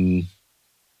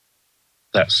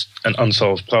 That's an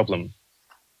unsolved problem.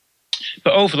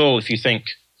 But overall, if you think,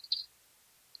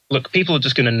 look, people are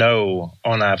just going to know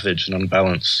on average and on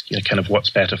balance, kind of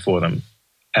what's better for them.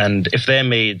 And if they're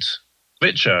made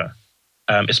richer,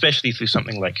 especially through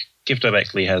something like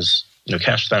GiveDirectly has,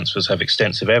 cash transfers have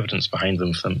extensive evidence behind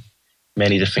them from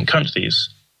many different countries,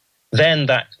 then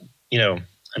that,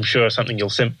 I'm sure something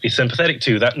you'll be sympathetic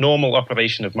to, that normal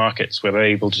operation of markets where they're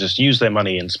able to just use their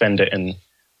money and spend it in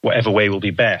whatever way will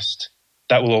be best,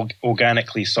 that will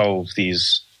organically solve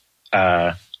these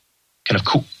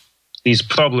these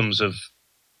problems of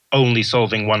only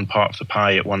solving one part of the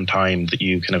pie at one time that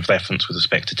you kind of reference with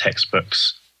respect to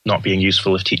textbooks not being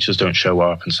useful if teachers don't show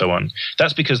up and so on.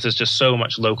 That's because there's just so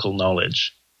much local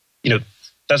knowledge.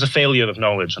 There's a failure of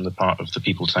knowledge on the part of the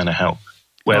people trying to help.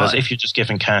 Whereas if you're just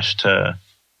giving cash to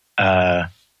the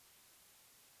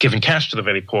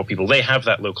very poor people, they have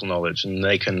that local knowledge and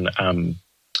they can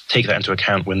take that into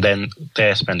account when then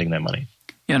they're spending their money.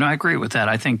 I agree with that.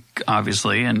 I think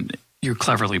obviously, and you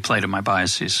cleverly played to my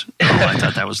biases. I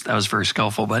thought that was very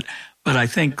skillful. But I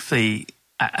think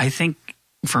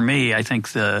for me, I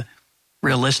think the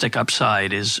realistic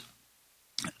upside is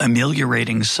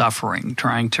ameliorating suffering,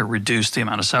 trying to reduce the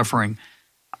amount of suffering.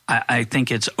 I think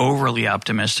it's overly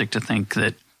optimistic to think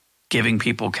that giving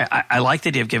people I like the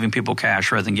idea of giving people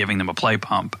cash rather than giving them a play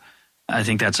pump. I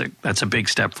think that's a big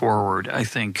step forward. I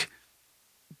think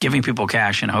giving people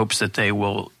cash in hopes that they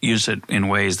will use it in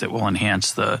ways that will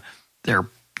enhance their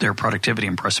productivity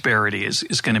and prosperity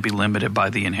is going to be limited by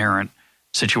the inherent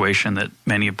situation that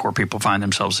many poor people find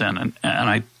themselves in. And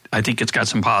I think it's got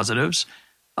some positives.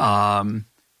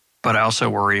 But I also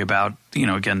worry about,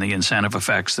 again, the incentive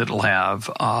effects that it'll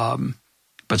have.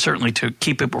 But certainly to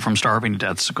keep people from starving to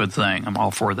death is a good thing. I'm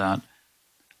all for that.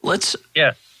 Let's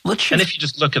shift. And if you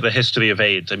just look at the history of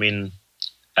aid, I mean,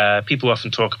 people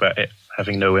often talk about it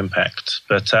having no impact.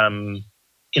 But,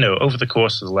 over the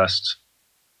course of the last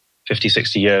 50,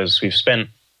 60 years, we've spent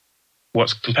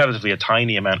what's comparatively a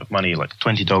tiny amount of money, like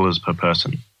 $20 per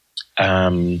person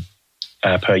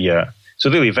per year.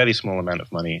 So really a very small amount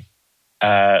of money.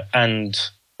 And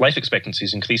life expectancy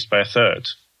is increased by a third.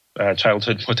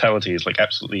 Childhood mortality is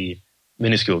absolutely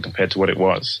minuscule compared to what it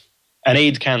was. And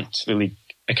aid can't really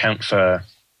account for,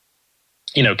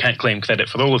 can't claim credit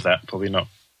for all of that, probably not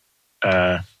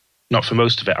for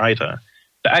most of it either.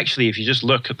 But actually, if you just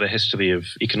look at the history of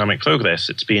economic progress,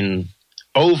 it's been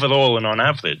overall and on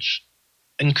average,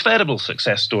 incredible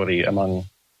success story among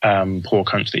poor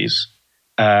countries.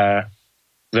 The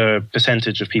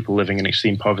percentage of people living in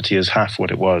extreme poverty is half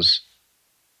what it was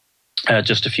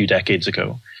just a few decades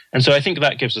ago. And so I think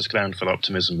that gives us ground for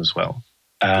optimism as well.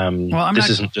 This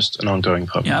isn't just an ongoing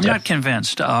problem. Yeah, I'm not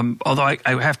convinced. Although I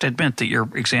have to admit that your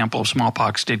example of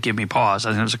smallpox did give me pause. I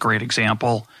think it was a great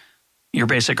example. Your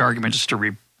basic argument, just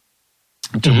to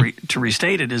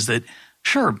restate it, is that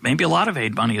Sure, maybe a lot of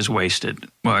aid money is wasted.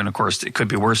 Well, and of course, it could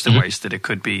be worse than wasted. It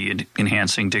could be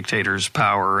enhancing dictators'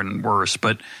 power and worse.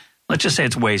 But let's just say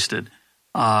it's wasted.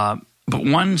 But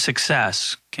one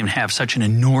success can have such an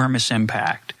enormous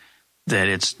impact that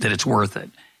it's worth it.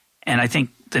 And I think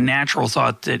the natural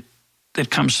thought that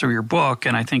comes through your book,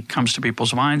 and I think comes to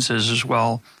people's minds, is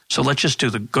well, so let's just do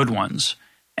the good ones.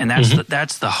 And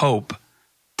that's the hope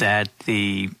that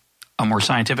a more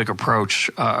scientific approach,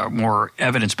 more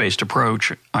evidence-based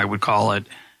approach, I would call it,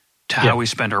 to how we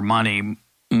spend our money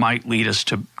might lead us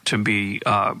to be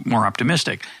more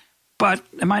optimistic. But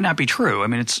it might not be true. I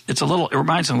mean, it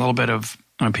reminds me a little bit of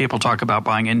when people talk about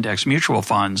buying index mutual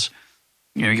funds.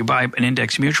 You know, you buy an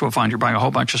index mutual fund, you're buying a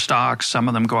whole bunch of stocks. Some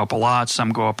of them go up a lot,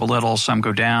 some go up a little, some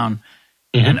go down.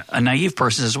 And a naive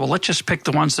person says, well, let's just pick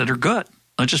the ones that are good.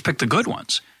 Let's just pick the good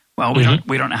ones. Well, we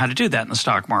don't know how to do that in the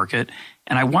stock market.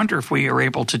 And I wonder if we are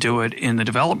able to do it in the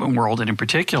development world, and in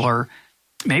particular,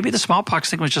 maybe the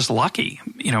smallpox thing was just lucky.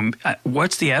 You know,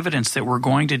 what's the evidence that we're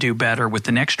going to do better with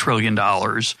the next $1 trillion,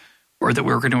 or that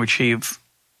we're going to achieve,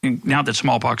 now that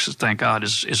smallpox, thank God,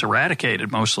 is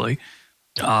eradicated mostly,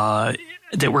 that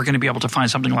we're going to be able to find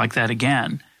something like that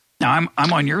again. Now,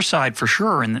 I'm on your side for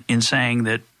sure in saying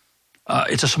that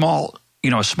it's a small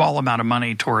amount of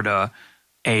money toward a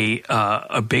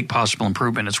big possible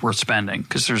improvement. It's worth spending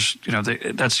because there's,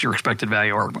 that's your expected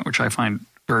value argument, which I find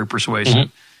very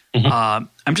persuasive.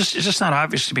 It's just not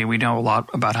obvious to me. We know a lot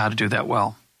about how to do that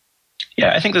well.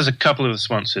 Yeah, I think there's a couple of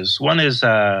responses. One is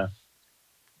the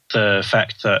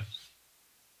fact that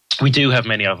we do have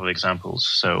many other examples.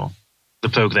 So the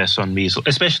progress on measles,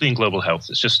 especially in global health,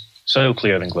 it's just so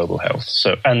clear in global health.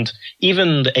 So, and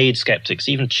even the AIDS skeptics,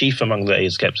 even chief among the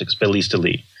AIDS skeptics, Bill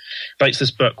Easterly, writes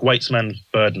this book, White Man's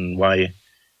Burden, Why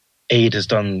Aid has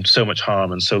done so much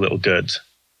harm and so little good.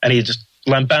 And he just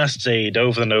lambasts aid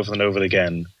over and over and over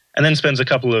again, and then spends a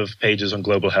couple of pages on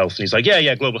global health. And he's like,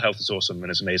 yeah, global health is awesome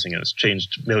and it's amazing and it's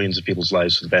changed millions of people's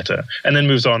lives for the better. And then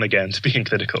moves on again to being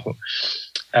critical.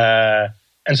 And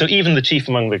so even the chief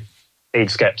among the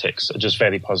AIDS skeptics are just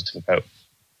very positive about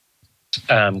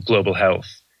global health.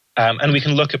 And we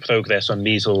can look at progress on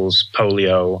measles,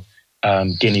 polio,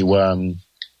 guinea worm,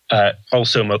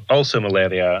 also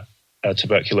malaria,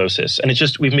 tuberculosis. And it's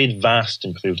just, we've made vast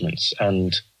improvements.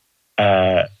 And,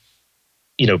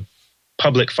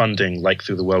 public funding, like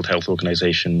through the World Health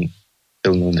Organization,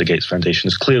 Bill and Melinda Gates Foundation,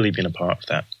 has clearly been a part of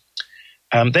that.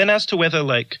 Then as to whether,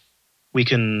 we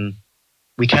can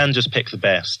just pick the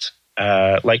best.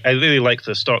 I really like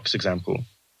the stocks example.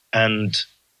 And,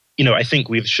 I think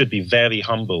we should be very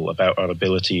humble about our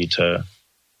ability to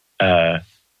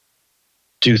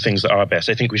do things that are best.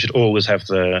 I think we should always have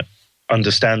the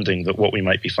understanding that what we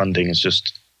might be funding is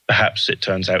just, perhaps it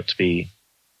turns out to be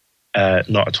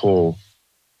not at all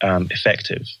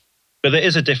effective. But there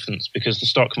is a difference because the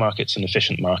stock market's an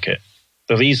efficient market.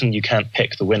 The reason you can't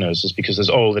pick the winners is because there's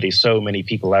already so many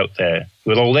people out there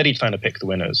who are already trying to pick the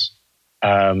winners.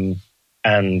 And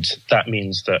that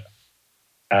means that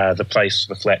the price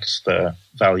reflects the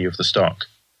value of the stock.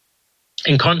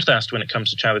 In contrast, when it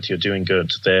comes to charity or doing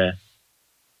good, there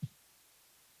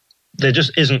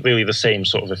just isn't really the same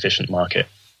sort of efficient market.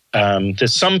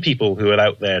 There's some people who are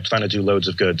out there trying to do loads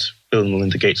of good, Bill and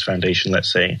Melinda Gates Foundation,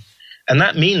 let's say. And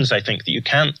that means, I think, that you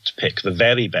can't pick the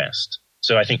very best.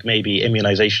 So I think maybe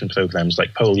immunization programs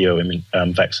like polio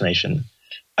vaccination,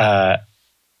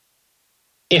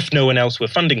 if no one else were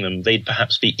funding them, they'd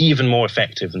perhaps be even more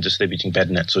effective than distributing bed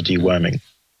nets or deworming.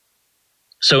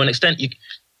 So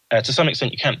to some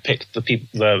extent, you can't pick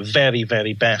the very,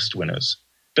 very best winners.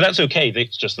 But that's okay.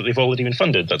 It's just that they've already been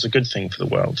funded. That's a good thing for the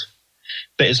world.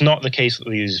 But it's not the case that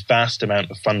these vast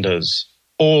amount of funders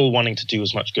all wanting to do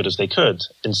as much good as they could.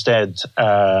 Instead,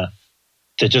 there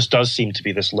just does seem to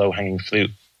be this low-hanging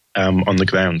fruit on the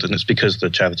ground. And it's because the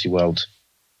charity world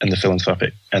and the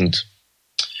philanthropic and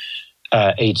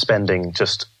aid spending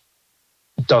just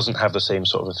doesn't have the same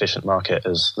sort of efficient market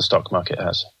as the stock market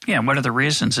has. Yeah, and one of the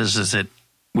reasons is that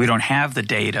we don't have the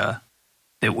data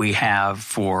that we have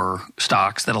for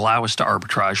stocks that allow us to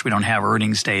arbitrage. We don't have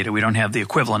earnings data. We don't have the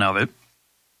equivalent of it.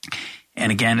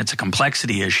 And again, it's a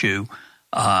complexity issue.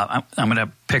 I'm going to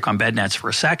pick on bed nets for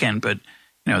a second, but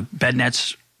bed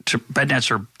nets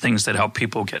are things that help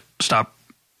people keep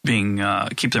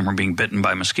them from being bitten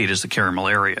by mosquitoes that carry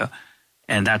malaria.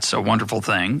 And that's a wonderful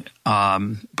thing.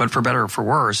 But for better or for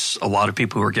worse, a lot of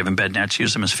people who are given bed nets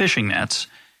use them as fishing nets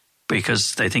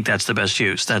because they think that's the best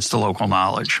use. That's the local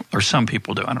knowledge. Or some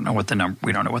people do. I don't know what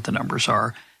we don't know what the numbers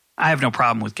are. I have no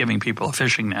problem with giving people a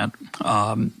fishing net.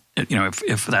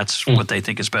 If that's what they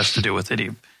think is best to do with it.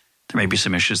 There may be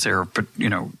some issues there, but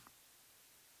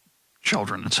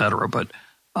children, et cetera. But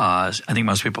I think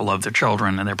most people love their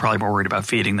children, and they're probably more worried about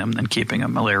feeding them than keeping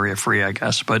them malaria-free, I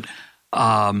guess. But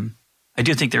I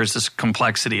do think there's this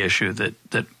complexity issue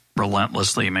that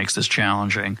relentlessly makes this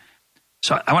challenging.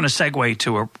 So I want to segue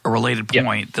to a related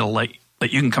point that'll let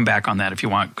you can come back on that if you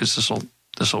want, because this will.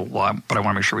 But I want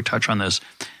to make sure we touch on this.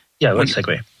 Yeah, let's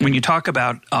segue. When you talk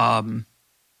about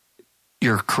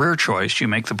your career choice, you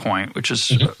make the point, which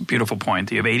is a beautiful point,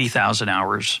 that you have 80,000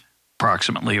 hours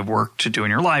approximately of work to do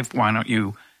in your life. Why don't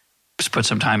you just put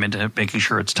some time into making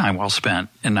sure it's time well spent,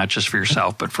 and not just for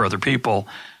yourself but for other people?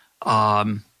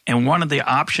 And one of the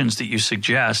options that you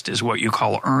suggest is what you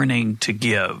call earning to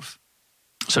give.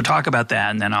 So talk about that,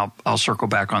 and then I'll circle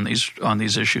back on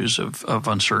these issues of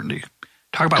uncertainty.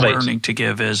 Talk about what earning to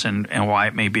give is and why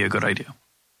it may be a good idea.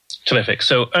 Terrific.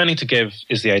 So earning to give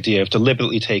is the idea of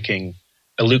deliberately taking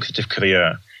a lucrative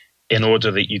career in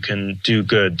order that you can do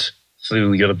good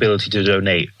through your ability to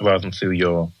donate rather than through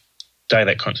your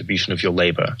direct contribution of your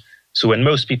labor. So when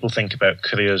most people think about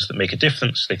careers that make a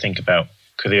difference, they think about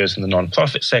careers in the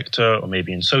nonprofit sector or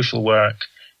maybe in social work.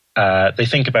 They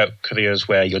think about careers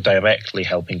where you're directly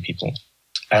helping people.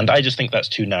 And I just think that's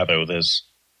too narrow.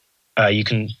 You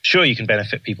can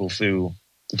benefit people through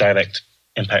the direct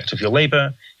impact of your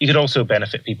labor. You could also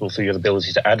benefit people through your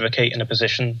ability to advocate in a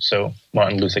position. So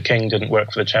Martin Luther King didn't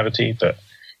work for the charity, but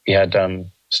he had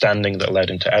standing that allowed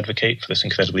him to advocate for this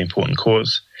incredibly important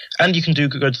cause. And you can do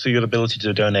good through your ability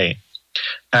to donate.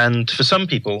 And for some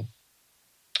people,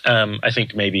 I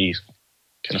think maybe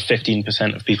kind of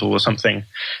 15% of people or something,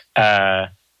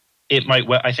 it might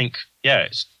well, I think,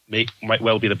 might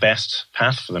well be the best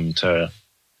path for them to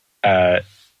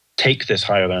take this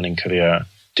higher earning career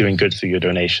doing good through your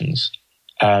donations.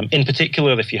 In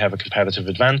particular, if you have a comparative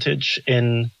advantage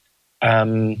in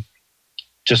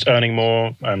just earning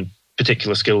more,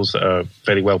 particular skills that are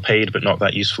very well paid but not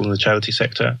that useful in the charity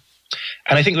sector.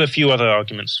 And I think there are a few other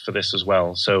arguments for this as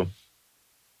well. So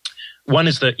one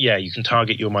is that, you can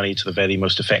target your money to the very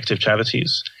most effective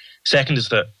charities. Second is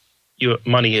that your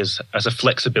money is as a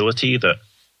flexibility that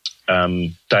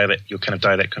your kind of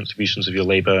direct contributions of your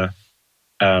labor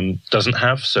doesn't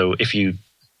have. So if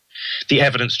the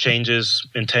evidence changes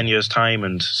in 10 years' time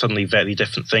and suddenly very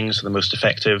different things are the most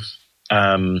effective,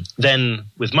 then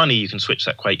with money you can switch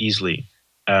that quite easily.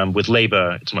 With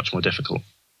labor, it's much more difficult.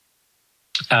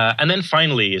 And then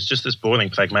finally, it's just this boring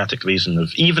pragmatic reason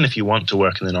of even if you want to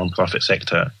work in the nonprofit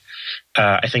sector,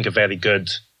 I think a very good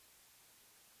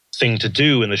thing to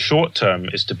do in the short term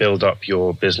is to build up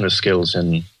your business skills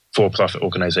in for-profit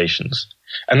organizations.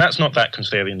 And that's not that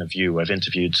contrarian a view. I've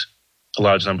interviewed a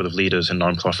large number of leaders in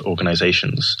nonprofit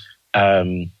organizations,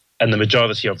 and the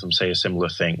majority of them say a similar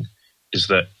thing, is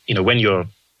that, when you're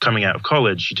coming out of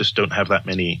college, you just don't have that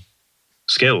many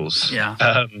skills.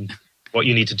 Yeah. What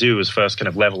you need to do is first kind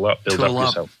of level up, build up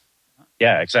yourself.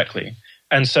 Yeah, exactly.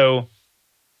 And so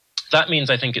that means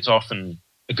I think it's often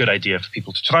a good idea for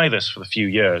people to try this for a few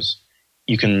years.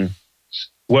 You can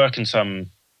work in some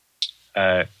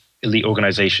elite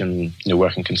organization,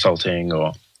 work in consulting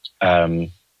or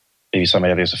maybe some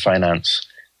areas of finance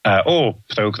or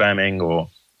programming or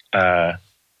a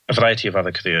variety of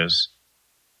other careers.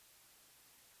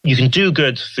 You can do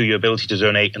good through your ability to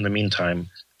donate in the meantime,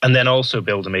 and then also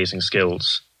build amazing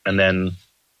skills. And then,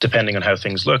 depending on how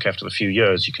things look after a few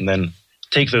years, you can then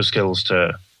take those skills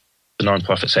to the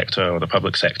nonprofit sector or the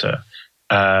public sector,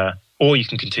 or you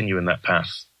can continue in that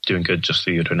path, doing good just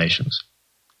through your donations.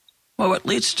 Well, what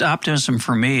leads to optimism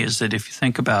for me is that if you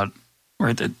think about,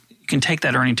 that you can take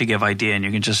that earning to give idea and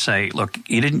you can just say, look,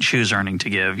 you didn't choose earning to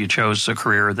give. You chose a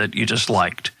career that you just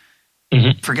liked.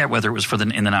 Mm-hmm. Forget whether it was in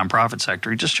the nonprofit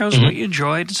sector. You just chose what you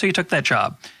enjoyed, and so you took that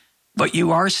job. But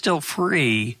you are still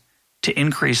free to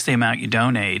increase the amount you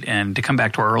donate. And to come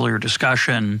back to our earlier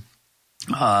discussion,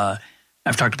 I've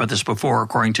talked about this before.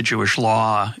 According to Jewish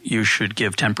law, you should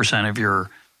give 10% of your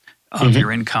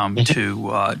income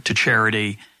to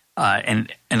charity.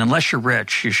 And unless you're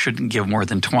rich, you shouldn't give more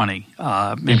than 20.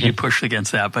 Maybe you push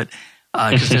against that, but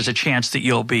because there's a chance that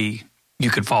you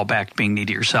could fall back being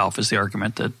needy yourself. Is the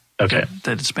argument that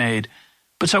it's made.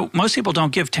 But so most people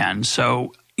don't give 10.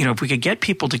 So if we could get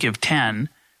people to give 10,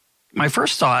 my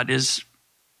first thought is,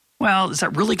 well, is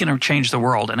that really going to change the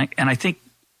world? And I think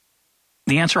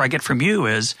the answer I get from you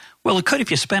is, well, it could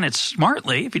if you spend it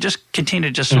smartly, if you just continue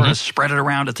to just sort of spread it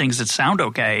around to things that sound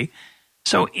okay.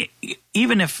 So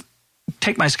even if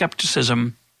take my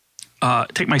skepticism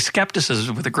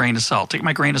with a grain of salt. Take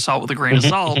my grain of salt with a grain of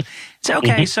salt. Say,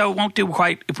 okay, so it won't do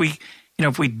quite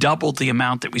if we doubled the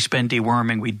amount that we spend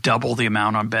deworming, we double the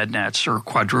amount on bed nets or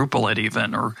quadruple it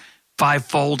even or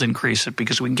five-fold increase it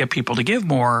because we can get people to give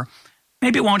more.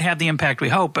 maybe it won't have the impact we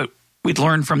hope, but we'd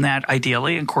learn from that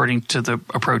ideally, according to the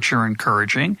approach you're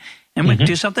encouraging, and we'd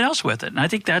do something else with it. And I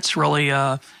think that's really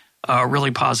a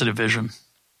really positive vision.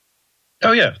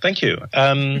 Oh, yeah. Thank you.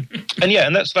 And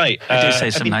that's right. I do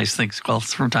say some nice things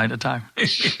from time to time.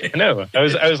 I know. I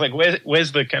was like,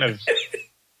 where's the kind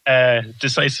of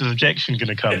decisive objection going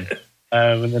to come?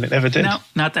 And then it never did. No,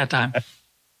 not that time.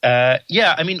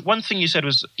 One thing you said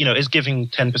was, is giving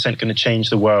 10% going to change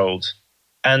the world?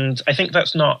 And I think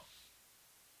that's not,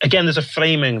 again, there's a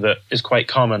framing that is quite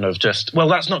common of just, well,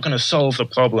 that's not going to solve the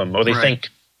problem. Or they think,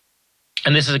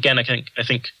 and this is, again, I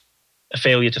think a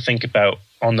failure to think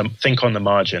on the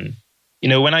margin.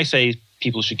 When I say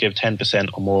people should give 10%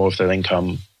 or more of their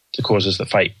income to causes that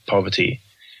fight poverty,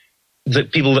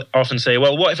 that people often say,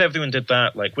 well, what if everyone did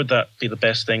that? Like, would that be the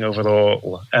best thing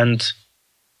overall? And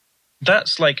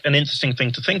that's like an interesting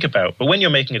thing to think about. But when you're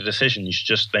making a decision, you should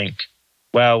just think,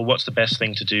 well, what's the best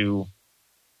thing to do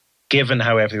given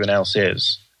how everyone else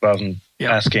is, rather than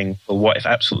asking, well, what if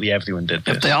absolutely everyone did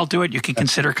this? If they all do it, you can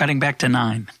consider cutting back to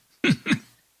 9.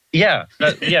 Yeah,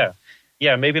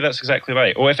 maybe that's exactly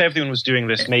right. Or if everyone was doing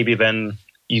this, maybe then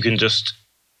you can just,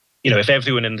 if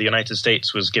everyone in the United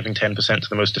States was giving 10% to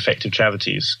the most effective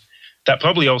charities, that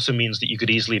probably also means that you could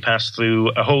easily pass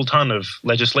through a whole ton of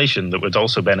legislation that would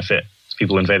also benefit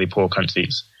people in very poor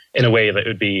countries in a way that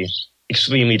would be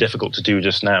extremely difficult to do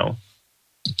just now.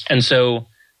 And so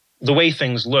the way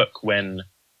things look when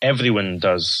everyone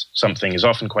does something is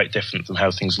often quite different from how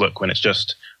things look when it's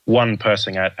just one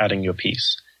person adding your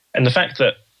piece. And the fact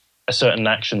that a certain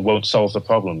action won't solve the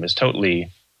problem is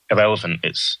totally irrelevant.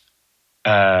 It's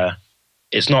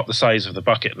not the size of the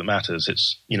bucket that matters.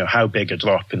 It's, how big a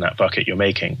drop in that bucket you're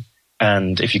making.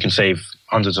 And if you can save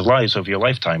hundreds of lives over your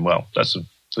lifetime, well, that's a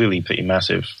really pretty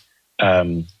massive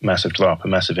drop, a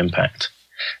massive impact.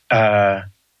 Then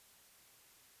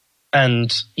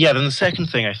the second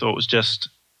thing I thought was just,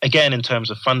 again, in terms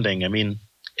of funding, I mean,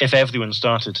 if everyone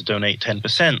started to donate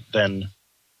 10%, then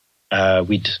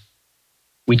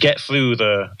we'd get through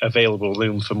the available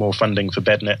room for more funding for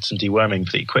bed nets and deworming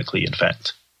pretty quickly, in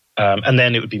fact. And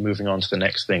then it would be moving on to the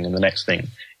next thing and the next thing.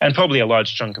 And probably a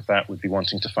large chunk of that would be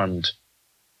wanting to fund,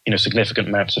 significant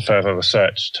amounts of further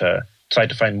research to try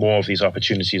to find more of these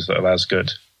opportunities that are as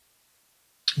good.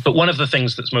 But one of the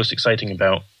things that's most exciting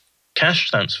about cash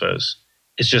transfers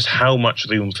is just how much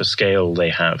room for scale they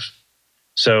have.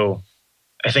 So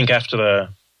I think after a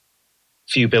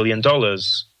few $1 billion,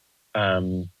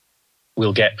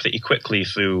 we'll get pretty quickly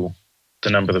through the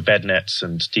number of bed nets,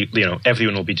 and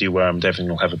everyone will be dewormed,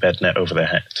 everyone will have a bed net over their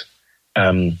head.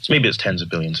 Maybe it's tens of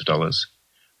billions of dollars.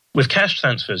 With cash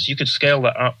transfers, you could scale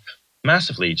that up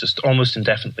massively, just almost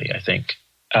indefinitely, I think.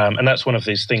 And that's one of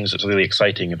these things that's really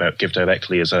exciting about Give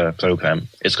Directly as a program.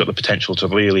 It's got the potential to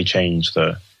really change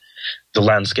the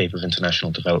landscape of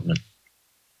international development.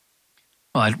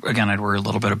 Well, I'd worry a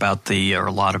lot about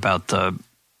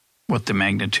what the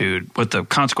magnitude, what the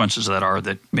consequences of that are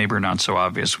that maybe are not so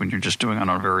obvious when you're just doing it on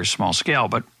a very small scale,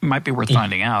 but it might be worth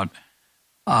finding out.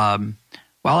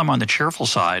 While I'm on the cheerful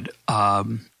side, why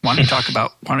don't you talk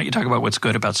about what's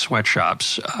good about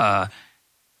sweatshops?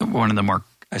 One of the more,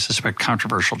 I suspect,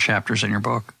 controversial chapters in your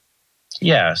book.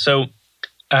 Yeah, so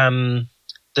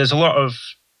there's a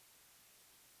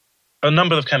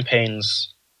number of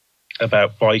campaigns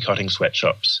about boycotting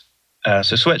sweatshops.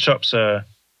 So sweatshops are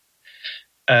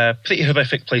pretty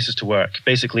horrific places to work.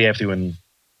 Basically, everyone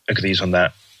agrees on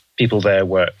that. People there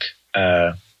work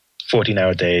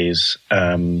 14-hour days.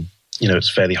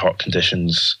 It's fairly hot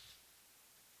conditions.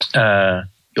 You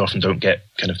often don't get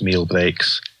kind of meal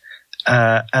breaks.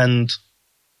 And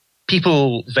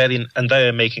people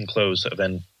they're making clothes that are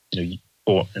then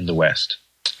bought in the West.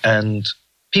 And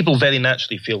people very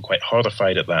naturally feel quite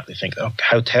horrified at that. They think, oh,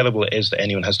 how terrible it is that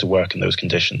anyone has to work in those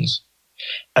conditions.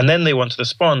 And then they want to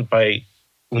respond by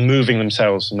removing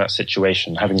themselves from that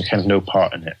situation, having kind of no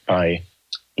part in it by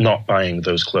not buying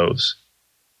those clothes.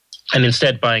 And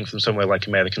instead buying from somewhere like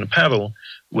American Apparel,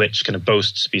 which kind of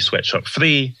boasts to be sweatshop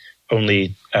free,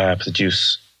 only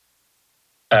use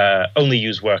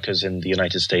workers in the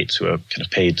United States who are kind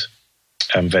of paid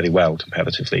very well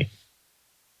comparatively.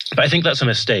 But I think that's a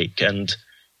mistake. And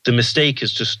the mistake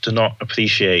is just to not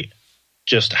appreciate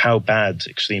just how bad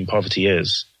extreme poverty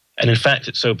is. And in fact,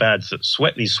 it's so bad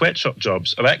that these sweatshop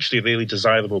jobs are actually really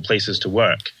desirable places to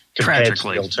work compared to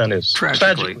the alternatives.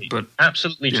 Tragically, but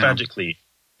absolutely tragically,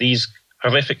 these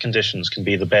horrific conditions can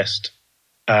be the best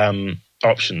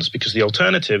options because the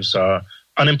alternatives are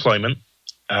unemployment,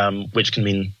 which can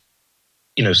mean,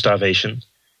 starvation,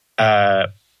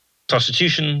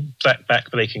 prostitution,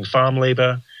 backbreaking farm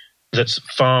labor, that's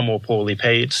far more poorly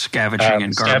paid. Scavenging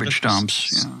and garbage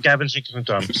dumps. Yeah. Scavenging and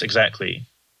dumps, exactly.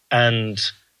 And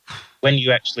when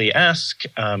you actually ask,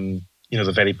 the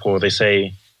very poor, they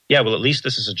say, yeah, well, at least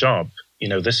this is a job.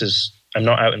 I'm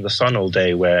not out in the sun all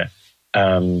day where,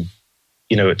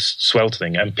 it's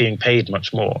sweltering. I'm being paid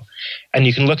much more. And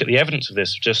you can look at the evidence of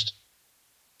this, just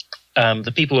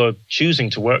the people who are choosing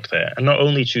to work there, and not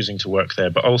only choosing to work there,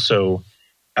 but also,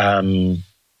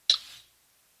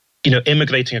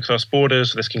 immigrating across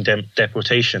borders, risking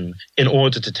deportation in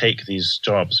order to take these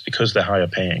jobs because they're higher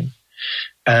paying.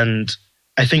 And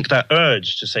I think that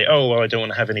urge to say, oh, well, I don't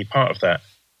want to have any part of that,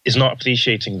 is not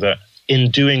appreciating that in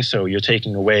doing so, you're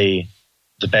taking away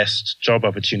the best job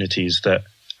opportunities that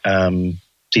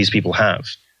these people have.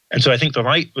 And so I think the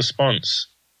right response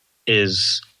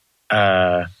is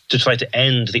to try to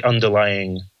end the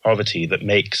underlying poverty that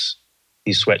makes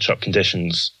these sweatshop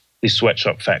conditions, these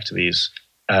sweatshop factories,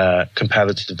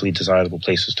 comparatively desirable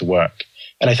places to work.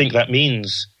 And I think that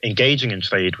means engaging in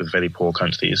trade with very poor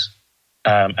countries.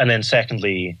 And then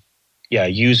secondly,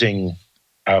 using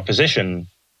our position,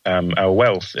 our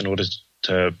wealth, in order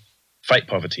to fight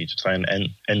poverty, to try and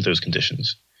end those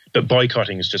conditions. But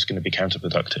boycotting is just going to be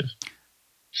counterproductive.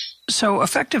 So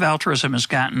effective altruism has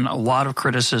gotten a lot of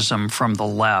criticism from the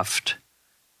left,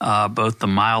 both the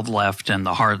mild left and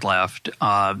the hard left,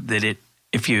 that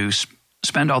if you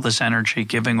spend all this energy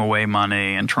giving away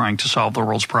money and trying to solve the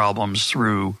world's problems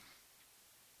through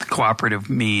cooperative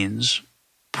means,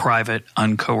 private,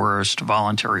 uncoerced,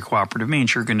 voluntary cooperative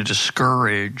means, you're going to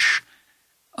discourage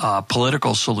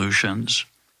political solutions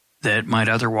that might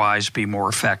otherwise be more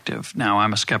effective. Now,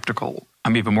 I'm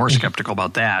even more skeptical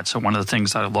about that. So one of the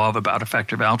things that I love about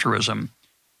effective altruism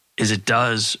is it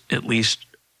does at least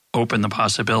open the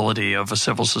possibility of a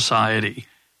civil society,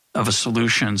 of a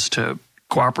solutions to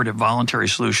cooperative, voluntary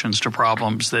solutions to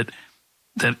problems that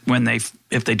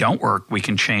if they don't work, we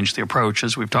can change the approach,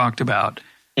 as we've talked about.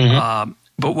 Mm-hmm.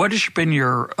 But what has been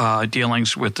your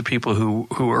dealings with the people who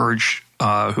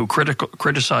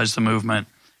criticize the movement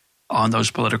on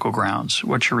those political grounds?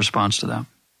 What's your response to that?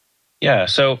 Yeah,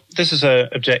 so this is an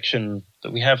objection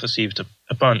that we have received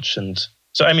a bunch. And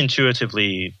so I'm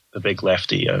intuitively a big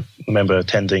lefty. I remember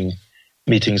attending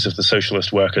meetings of the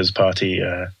Socialist Workers' Party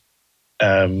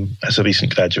as a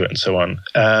recent graduate and so on.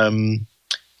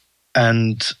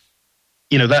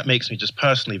 That makes me just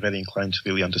personally very inclined to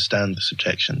really understand this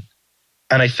objection.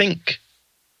 And I think,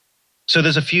 so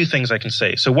there's a few things I can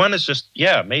say. So one is just,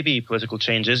 maybe political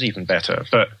change is even better.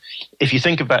 But if you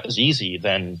think of that as easy,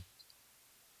 then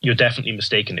you're definitely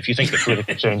mistaken. If you think that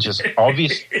political change is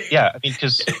obvious,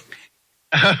 because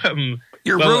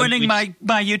you're ruining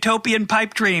my utopian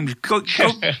pipe dreams. Go,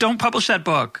 don't publish that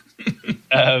book.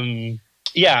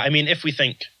 If we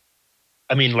think,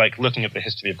 looking at the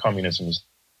history of communism is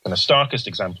kind of starkest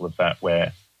example of that,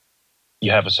 where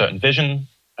you have a certain vision,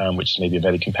 which is maybe a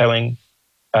very compelling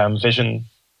vision,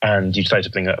 and you try to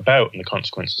bring that about, and the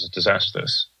consequences are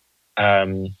disastrous.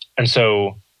 And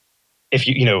so, if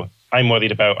I'm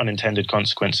worried about unintended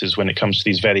consequences when it comes to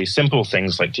these very simple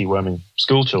things like deworming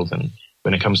school children.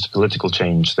 When it comes to political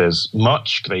change, there's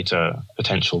much greater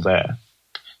potential there.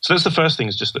 So that's the first thing,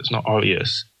 is just that it's not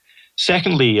obvious.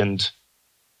 Secondly, and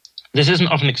this isn't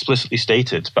often explicitly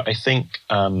stated, but I think,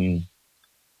 I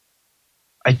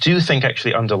do think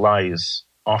actually underlies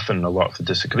often a lot of the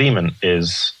disagreement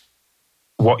is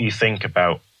what you think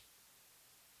about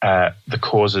the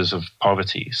causes of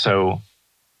poverty. So,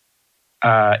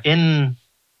 and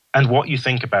what you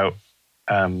think about,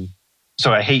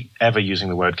 so I hate ever using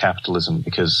the word capitalism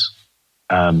because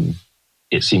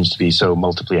it seems to be so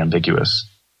multiply ambiguous.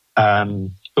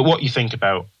 But what you think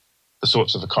about the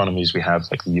sorts of economies we have,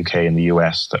 like the UK and the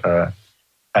US, that are,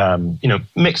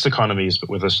 mixed economies, but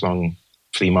with a strong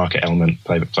free market element,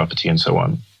 private property, and so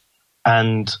on.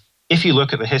 And if you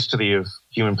look at the history of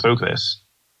human progress,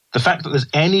 the fact that there's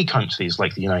any countries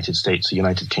like the United States or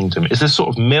United Kingdom is this sort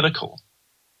of miracle.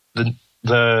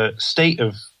 The state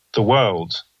of the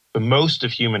world for most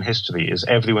of human history is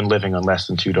everyone living on less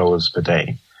than $2 per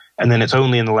day. And then it's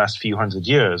only in the last few hundred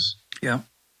years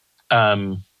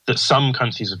that some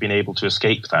countries have been able to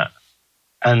escape that.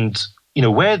 And,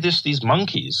 we're these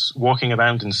monkeys walking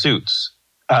around in suits,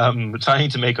 trying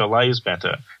to make our lives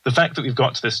better. The fact that we've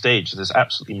got to this stage is this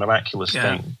absolutely miraculous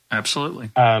thing.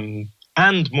 Absolutely.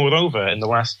 And moreover, in the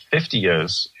last 50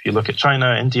 years, if you look at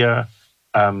China, India,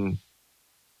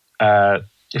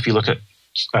 if you look at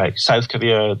South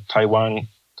Korea, Taiwan,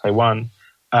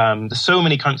 there's so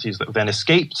many countries that have then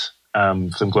escaped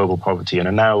from global poverty and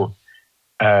are now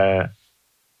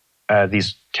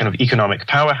these kind of economic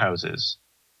powerhouses.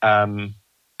 And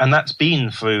that's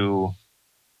been through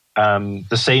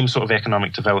the same sort of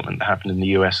economic development that happened in the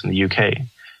US and the UK.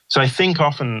 So I think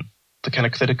often the kind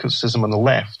of criticism on the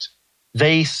left,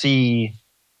 they see,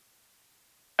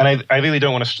 and I really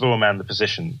don't want to straw man the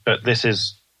position, but this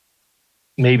is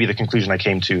maybe the conclusion I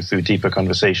came to through deeper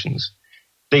conversations.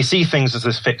 They see things as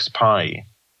this fixed pie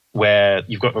where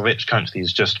you've got the rich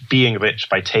countries just being rich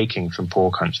by taking from poor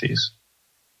countries.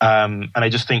 And I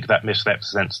just think that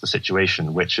misrepresents the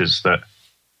situation, which is that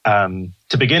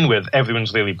to begin with,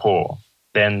 everyone's really poor.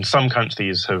 Then some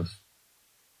countries have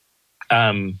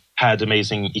had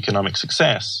amazing economic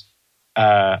success.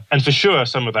 And for sure,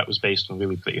 some of that was based on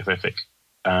really pretty horrific,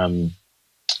 every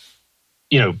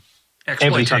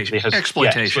country has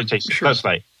exploitation. Sure. That's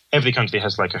right. Every country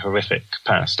has like a horrific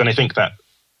past. And I think that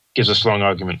gives a strong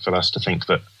argument for us to think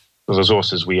that the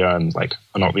resources we earn like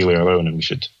are not really our own and we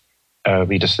should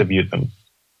redistribute them.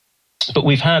 But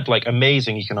we've had like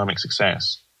amazing economic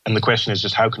success. And the question is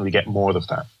just how can we get more of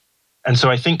that? And so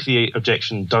I think the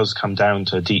objection does come down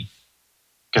to a deep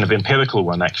kind of empirical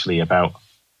one actually about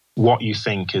what you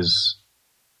think is,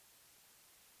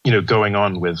 going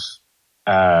on with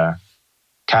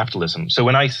capitalism. So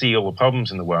when I see all the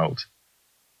problems in the world,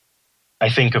 I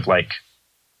think of like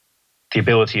the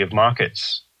ability of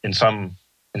markets in some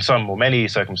or many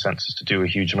circumstances to do a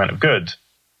huge amount of good.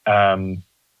 And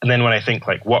then when I think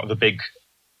like what are the big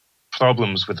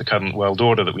problems with the current world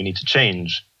order that we need to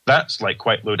change, that's like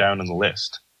quite low down on the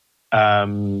list.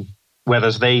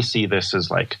 Whereas they see this as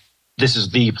like, this is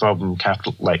the problem,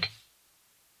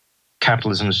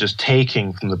 capitalism is just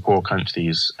taking from the poor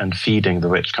countries and feeding the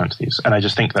rich countries. And I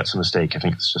just think that's a mistake. I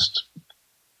think it's just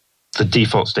the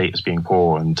default state is being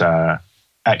poor, and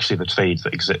actually the trade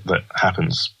that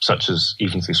happens, such as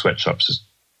even through sweatshops, is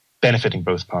benefiting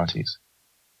both parties.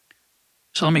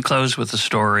 So let me close with a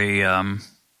story in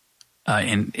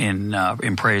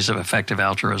praise of effective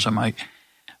altruism.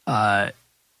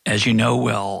 As you know,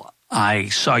 Will, I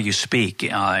saw you speak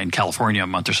in California a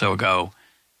month or so ago.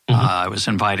 I was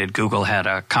invited. Google had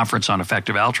a conference on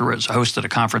effective altruism, hosted a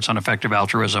conference on effective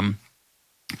altruism.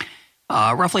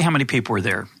 Roughly how many people were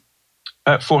there?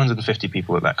 450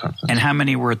 people at that conference. And how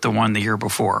many were at the one the year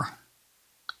before?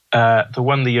 The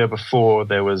one the year before,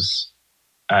 there was,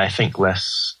 I think,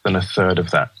 less than a third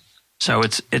of that. So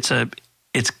it's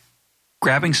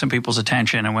grabbing some people's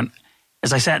attention. And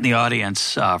as I sat in the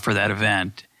audience for that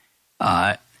event,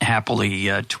 happily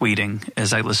tweeting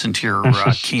as I listened to your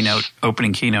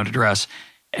opening keynote address,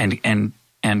 and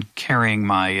carrying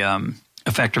my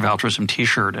effective altruism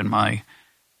T-shirt and my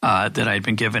that I had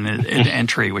been given an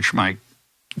entry, which my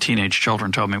teenage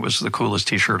children told me was the coolest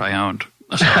T-shirt I owned.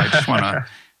 So I just want to.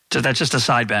 So that's just a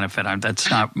side benefit. That's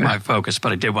not my focus,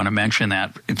 but I did want to mention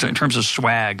that in terms of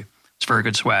swag, it's very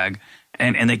good swag.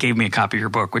 And they gave me a copy of your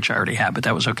book, which I already had, but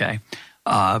that was okay.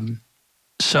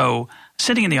 So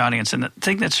sitting in the audience, and the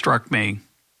thing that struck me,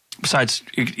 besides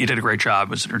you did a great job,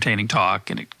 was an entertaining talk,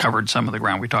 and it covered some of the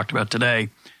ground we talked about today.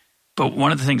 But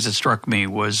one of the things that struck me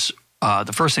was,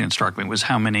 the first thing that struck me was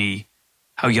how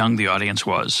young the audience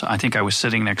was. I think I was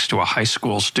sitting next to a high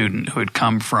school student who had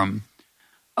come from,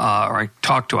 or I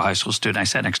talked to a high school student. I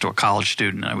sat next to a college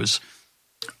student.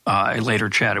 I later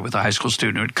chatted with a high school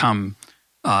student who had come.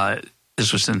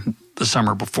 This was in the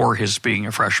summer before his being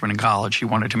a freshman in college. He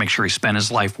wanted to make sure he spent his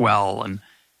life well. And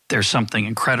there's something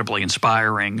incredibly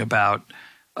inspiring about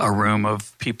a room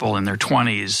of people in their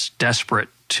 20s desperate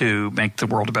to make the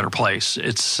world a better place.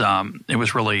 It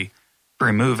was really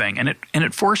very moving. And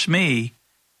it forced me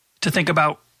to think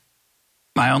about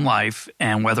my own life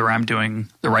and whether I'm doing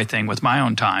the right thing with my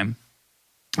own time.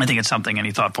 I think it's something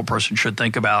any thoughtful person should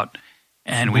think about.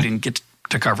 And we didn't get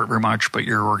to cover it very much, but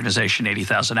your organization,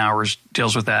 80,000 Hours,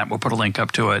 deals with that. We'll put a link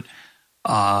up to it.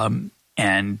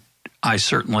 And I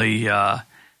certainly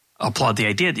applaud the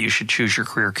idea that you should choose your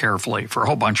career carefully for a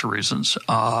whole bunch of reasons.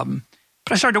 But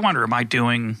I started to wonder, am I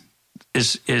doing –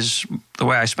 is the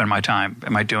way I spend my time,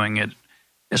 am I doing it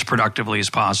as productively as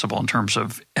possible in terms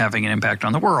of having an impact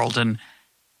on the world? And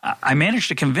I managed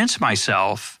to convince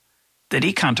myself that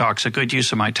Econ Talk's a good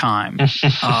use of my time.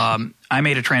 I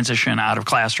made a transition out of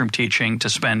classroom teaching to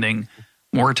spending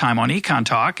more time on Econ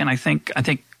Talk, and I think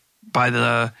by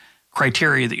the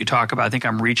criteria that you talk about, I think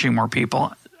I'm reaching more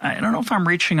people. I don't know if I'm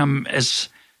reaching them as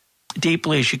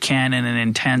deeply as you can in an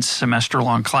intense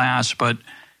semester-long class, but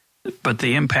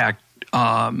the impact,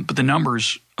 but the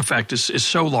numbers effect is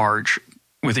so large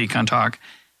with Econ Talk.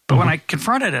 But when I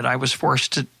confronted it, I was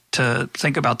forced to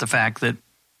think about the fact that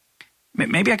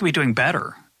maybe I could be doing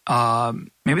better.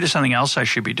 Maybe there's something else I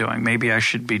should be doing. Maybe I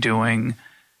should be doing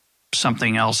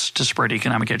something else to spread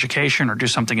economic education or do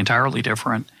something entirely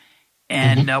different.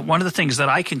 And one of the things that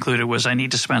I concluded was I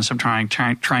need to spend some time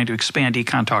trying to expand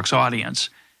Econ Talk's audience.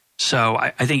 So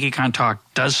I think Econ Talk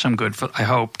does some good for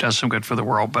the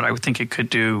world, but I would think it could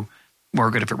do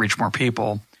more good if it reached more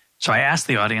people. So I asked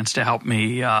the audience to help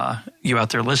me, you out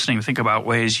there listening, think about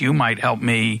ways you might help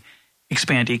me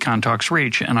expand Econ Talk's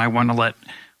reach. And I want to let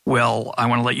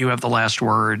you have the last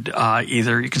word.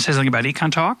 Either you can say something about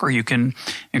Econ Talk, or you can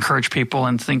encourage people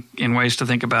and think in ways to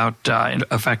think about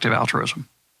effective altruism.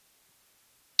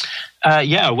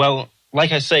 Well,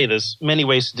 like I say, there's many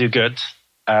ways to do good.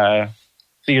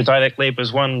 Through your direct labor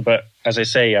is one, but as I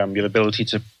say, your ability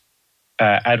to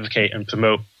advocate and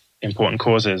promote important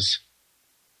causes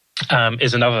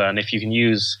is another. And if you can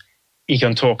use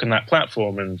Econ Talk and that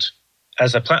platform and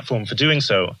as a platform for doing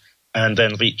so, and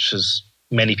then reach as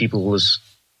many people as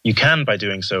you can by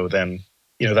doing so, then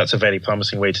that's a very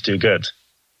promising way to do good.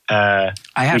 I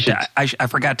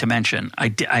forgot to mention,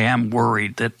 I am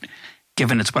worried that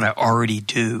given it's what I already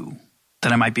do,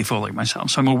 that I might be fooling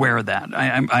myself. So I'm aware of that. I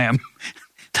am.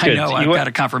 I know I've got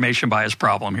a confirmation bias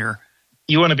problem here.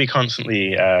 You want to be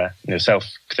constantly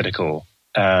self-critical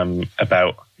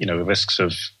about the risks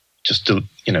of just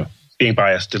being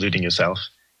biased, deluding yourself.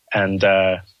 And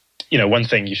one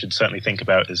thing you should certainly think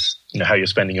about is how you're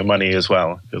spending your money as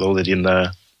well. You're already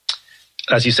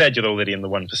as you said, you're already in the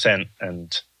 1%.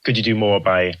 And could you do more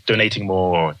by donating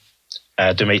more, or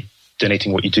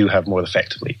donating what you do have more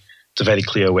effectively? It's a very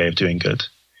clear way of doing good.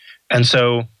 And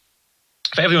so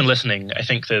for everyone listening, I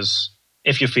think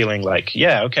if you're feeling like,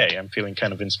 I'm feeling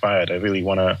kind of inspired, I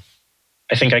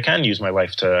think I can use my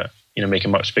life to, make a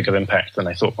much bigger impact than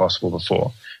I thought possible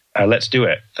before. Let's do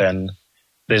it. Then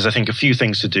there's, I think, a few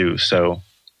things to do. So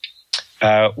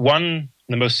one,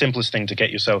 the most simplest thing to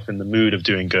get yourself in the mood of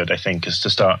doing good, I think, is to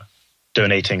start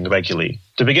donating regularly.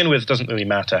 To begin with, it doesn't really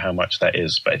matter how much that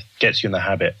is, but it gets you in the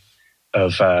habit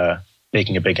of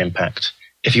making a big impact.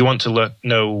 If you want to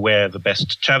know where the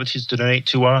best charities to donate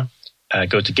to are,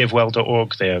 go to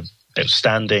givewell.org. They have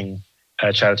outstanding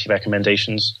charity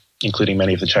recommendations, including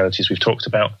many of the charities we've talked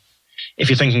about. If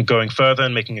you're thinking of going further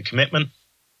and making a commitment,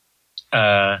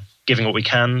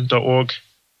 givingwhatwecan.org,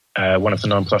 one of the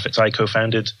nonprofits I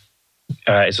co-founded,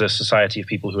 is a society of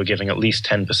people who are giving at least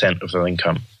 10% of their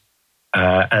income.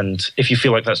 And if you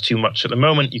feel like that's too much at the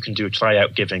moment, you can do a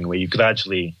tryout giving where you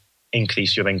gradually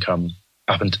increase your income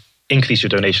increase your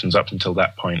donations up until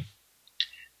that point.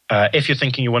 If you're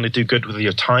thinking you want to do good with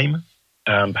your time,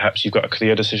 perhaps you've got a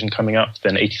career decision coming up,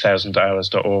 then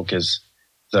 80,000hours.org is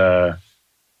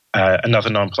another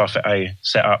nonprofit I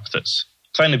set up that's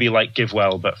trying to be like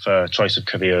GiveWell, but for choice of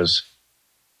careers,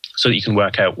 so that you can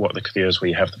work out what are the careers where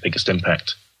you have the biggest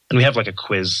impact. And we have like a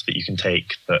quiz that you can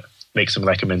take that makes some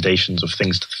recommendations of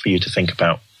things for you to think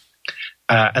about.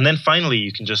 And then finally,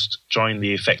 you can just join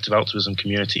the Effective Altruism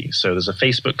community. So there's a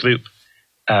Facebook group,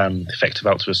 Effective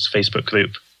Altruists Facebook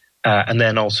group, and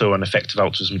then also on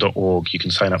effectivealtruism.org, you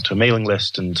can sign up to a mailing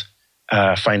list and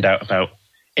find out about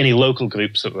any local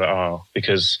groups that there are,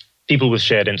 because people with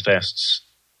shared interests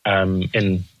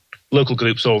in local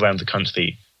groups all around the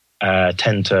country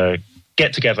tend to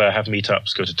get together, have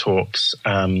meetups, go to talks,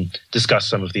 discuss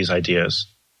some of these ideas.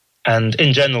 And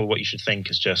in general, what you should think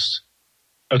is just,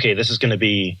 okay, this is going to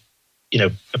be, a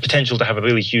potential to have a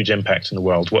really huge impact in the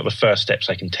world. What are the first steps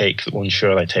I can take that will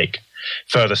ensure I take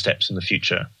further steps in the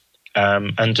future?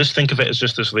 And just think of it as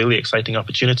just this really exciting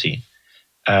opportunity.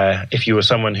 If you were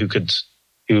someone who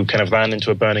kind of ran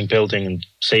into a burning building and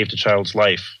saved a child's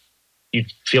life,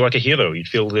 you'd feel like a hero. You'd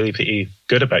feel really pretty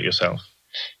good about yourself.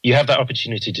 You have that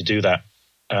opportunity to do that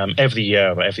every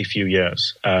year or every few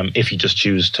years if you just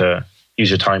choose to use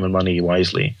your time and money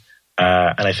wisely.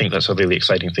 And I think that's a really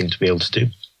exciting thing to be able to do.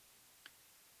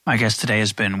 My guest today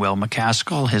has been Will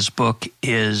MacAskill. His book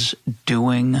is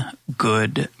Doing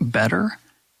Good Better.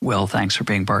 Will, thanks for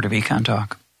being part of Econ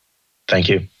Talk. Thank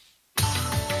you.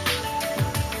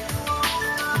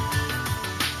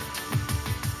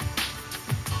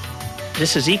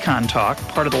 This is Econ Talk,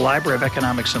 part of the Library of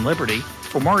Economics and Liberty.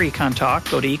 For more Econ Talk,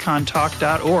 go to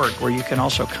econtalk.org, where you can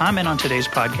also comment on today's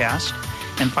podcast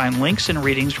and find links and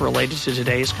readings related to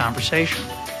today's conversation.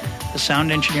 The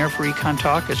sound engineer for Econ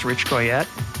Talk is Rich Goyette.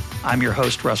 I'm your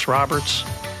host, Russ Roberts.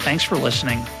 Thanks for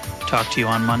listening. Talk to you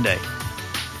on Monday.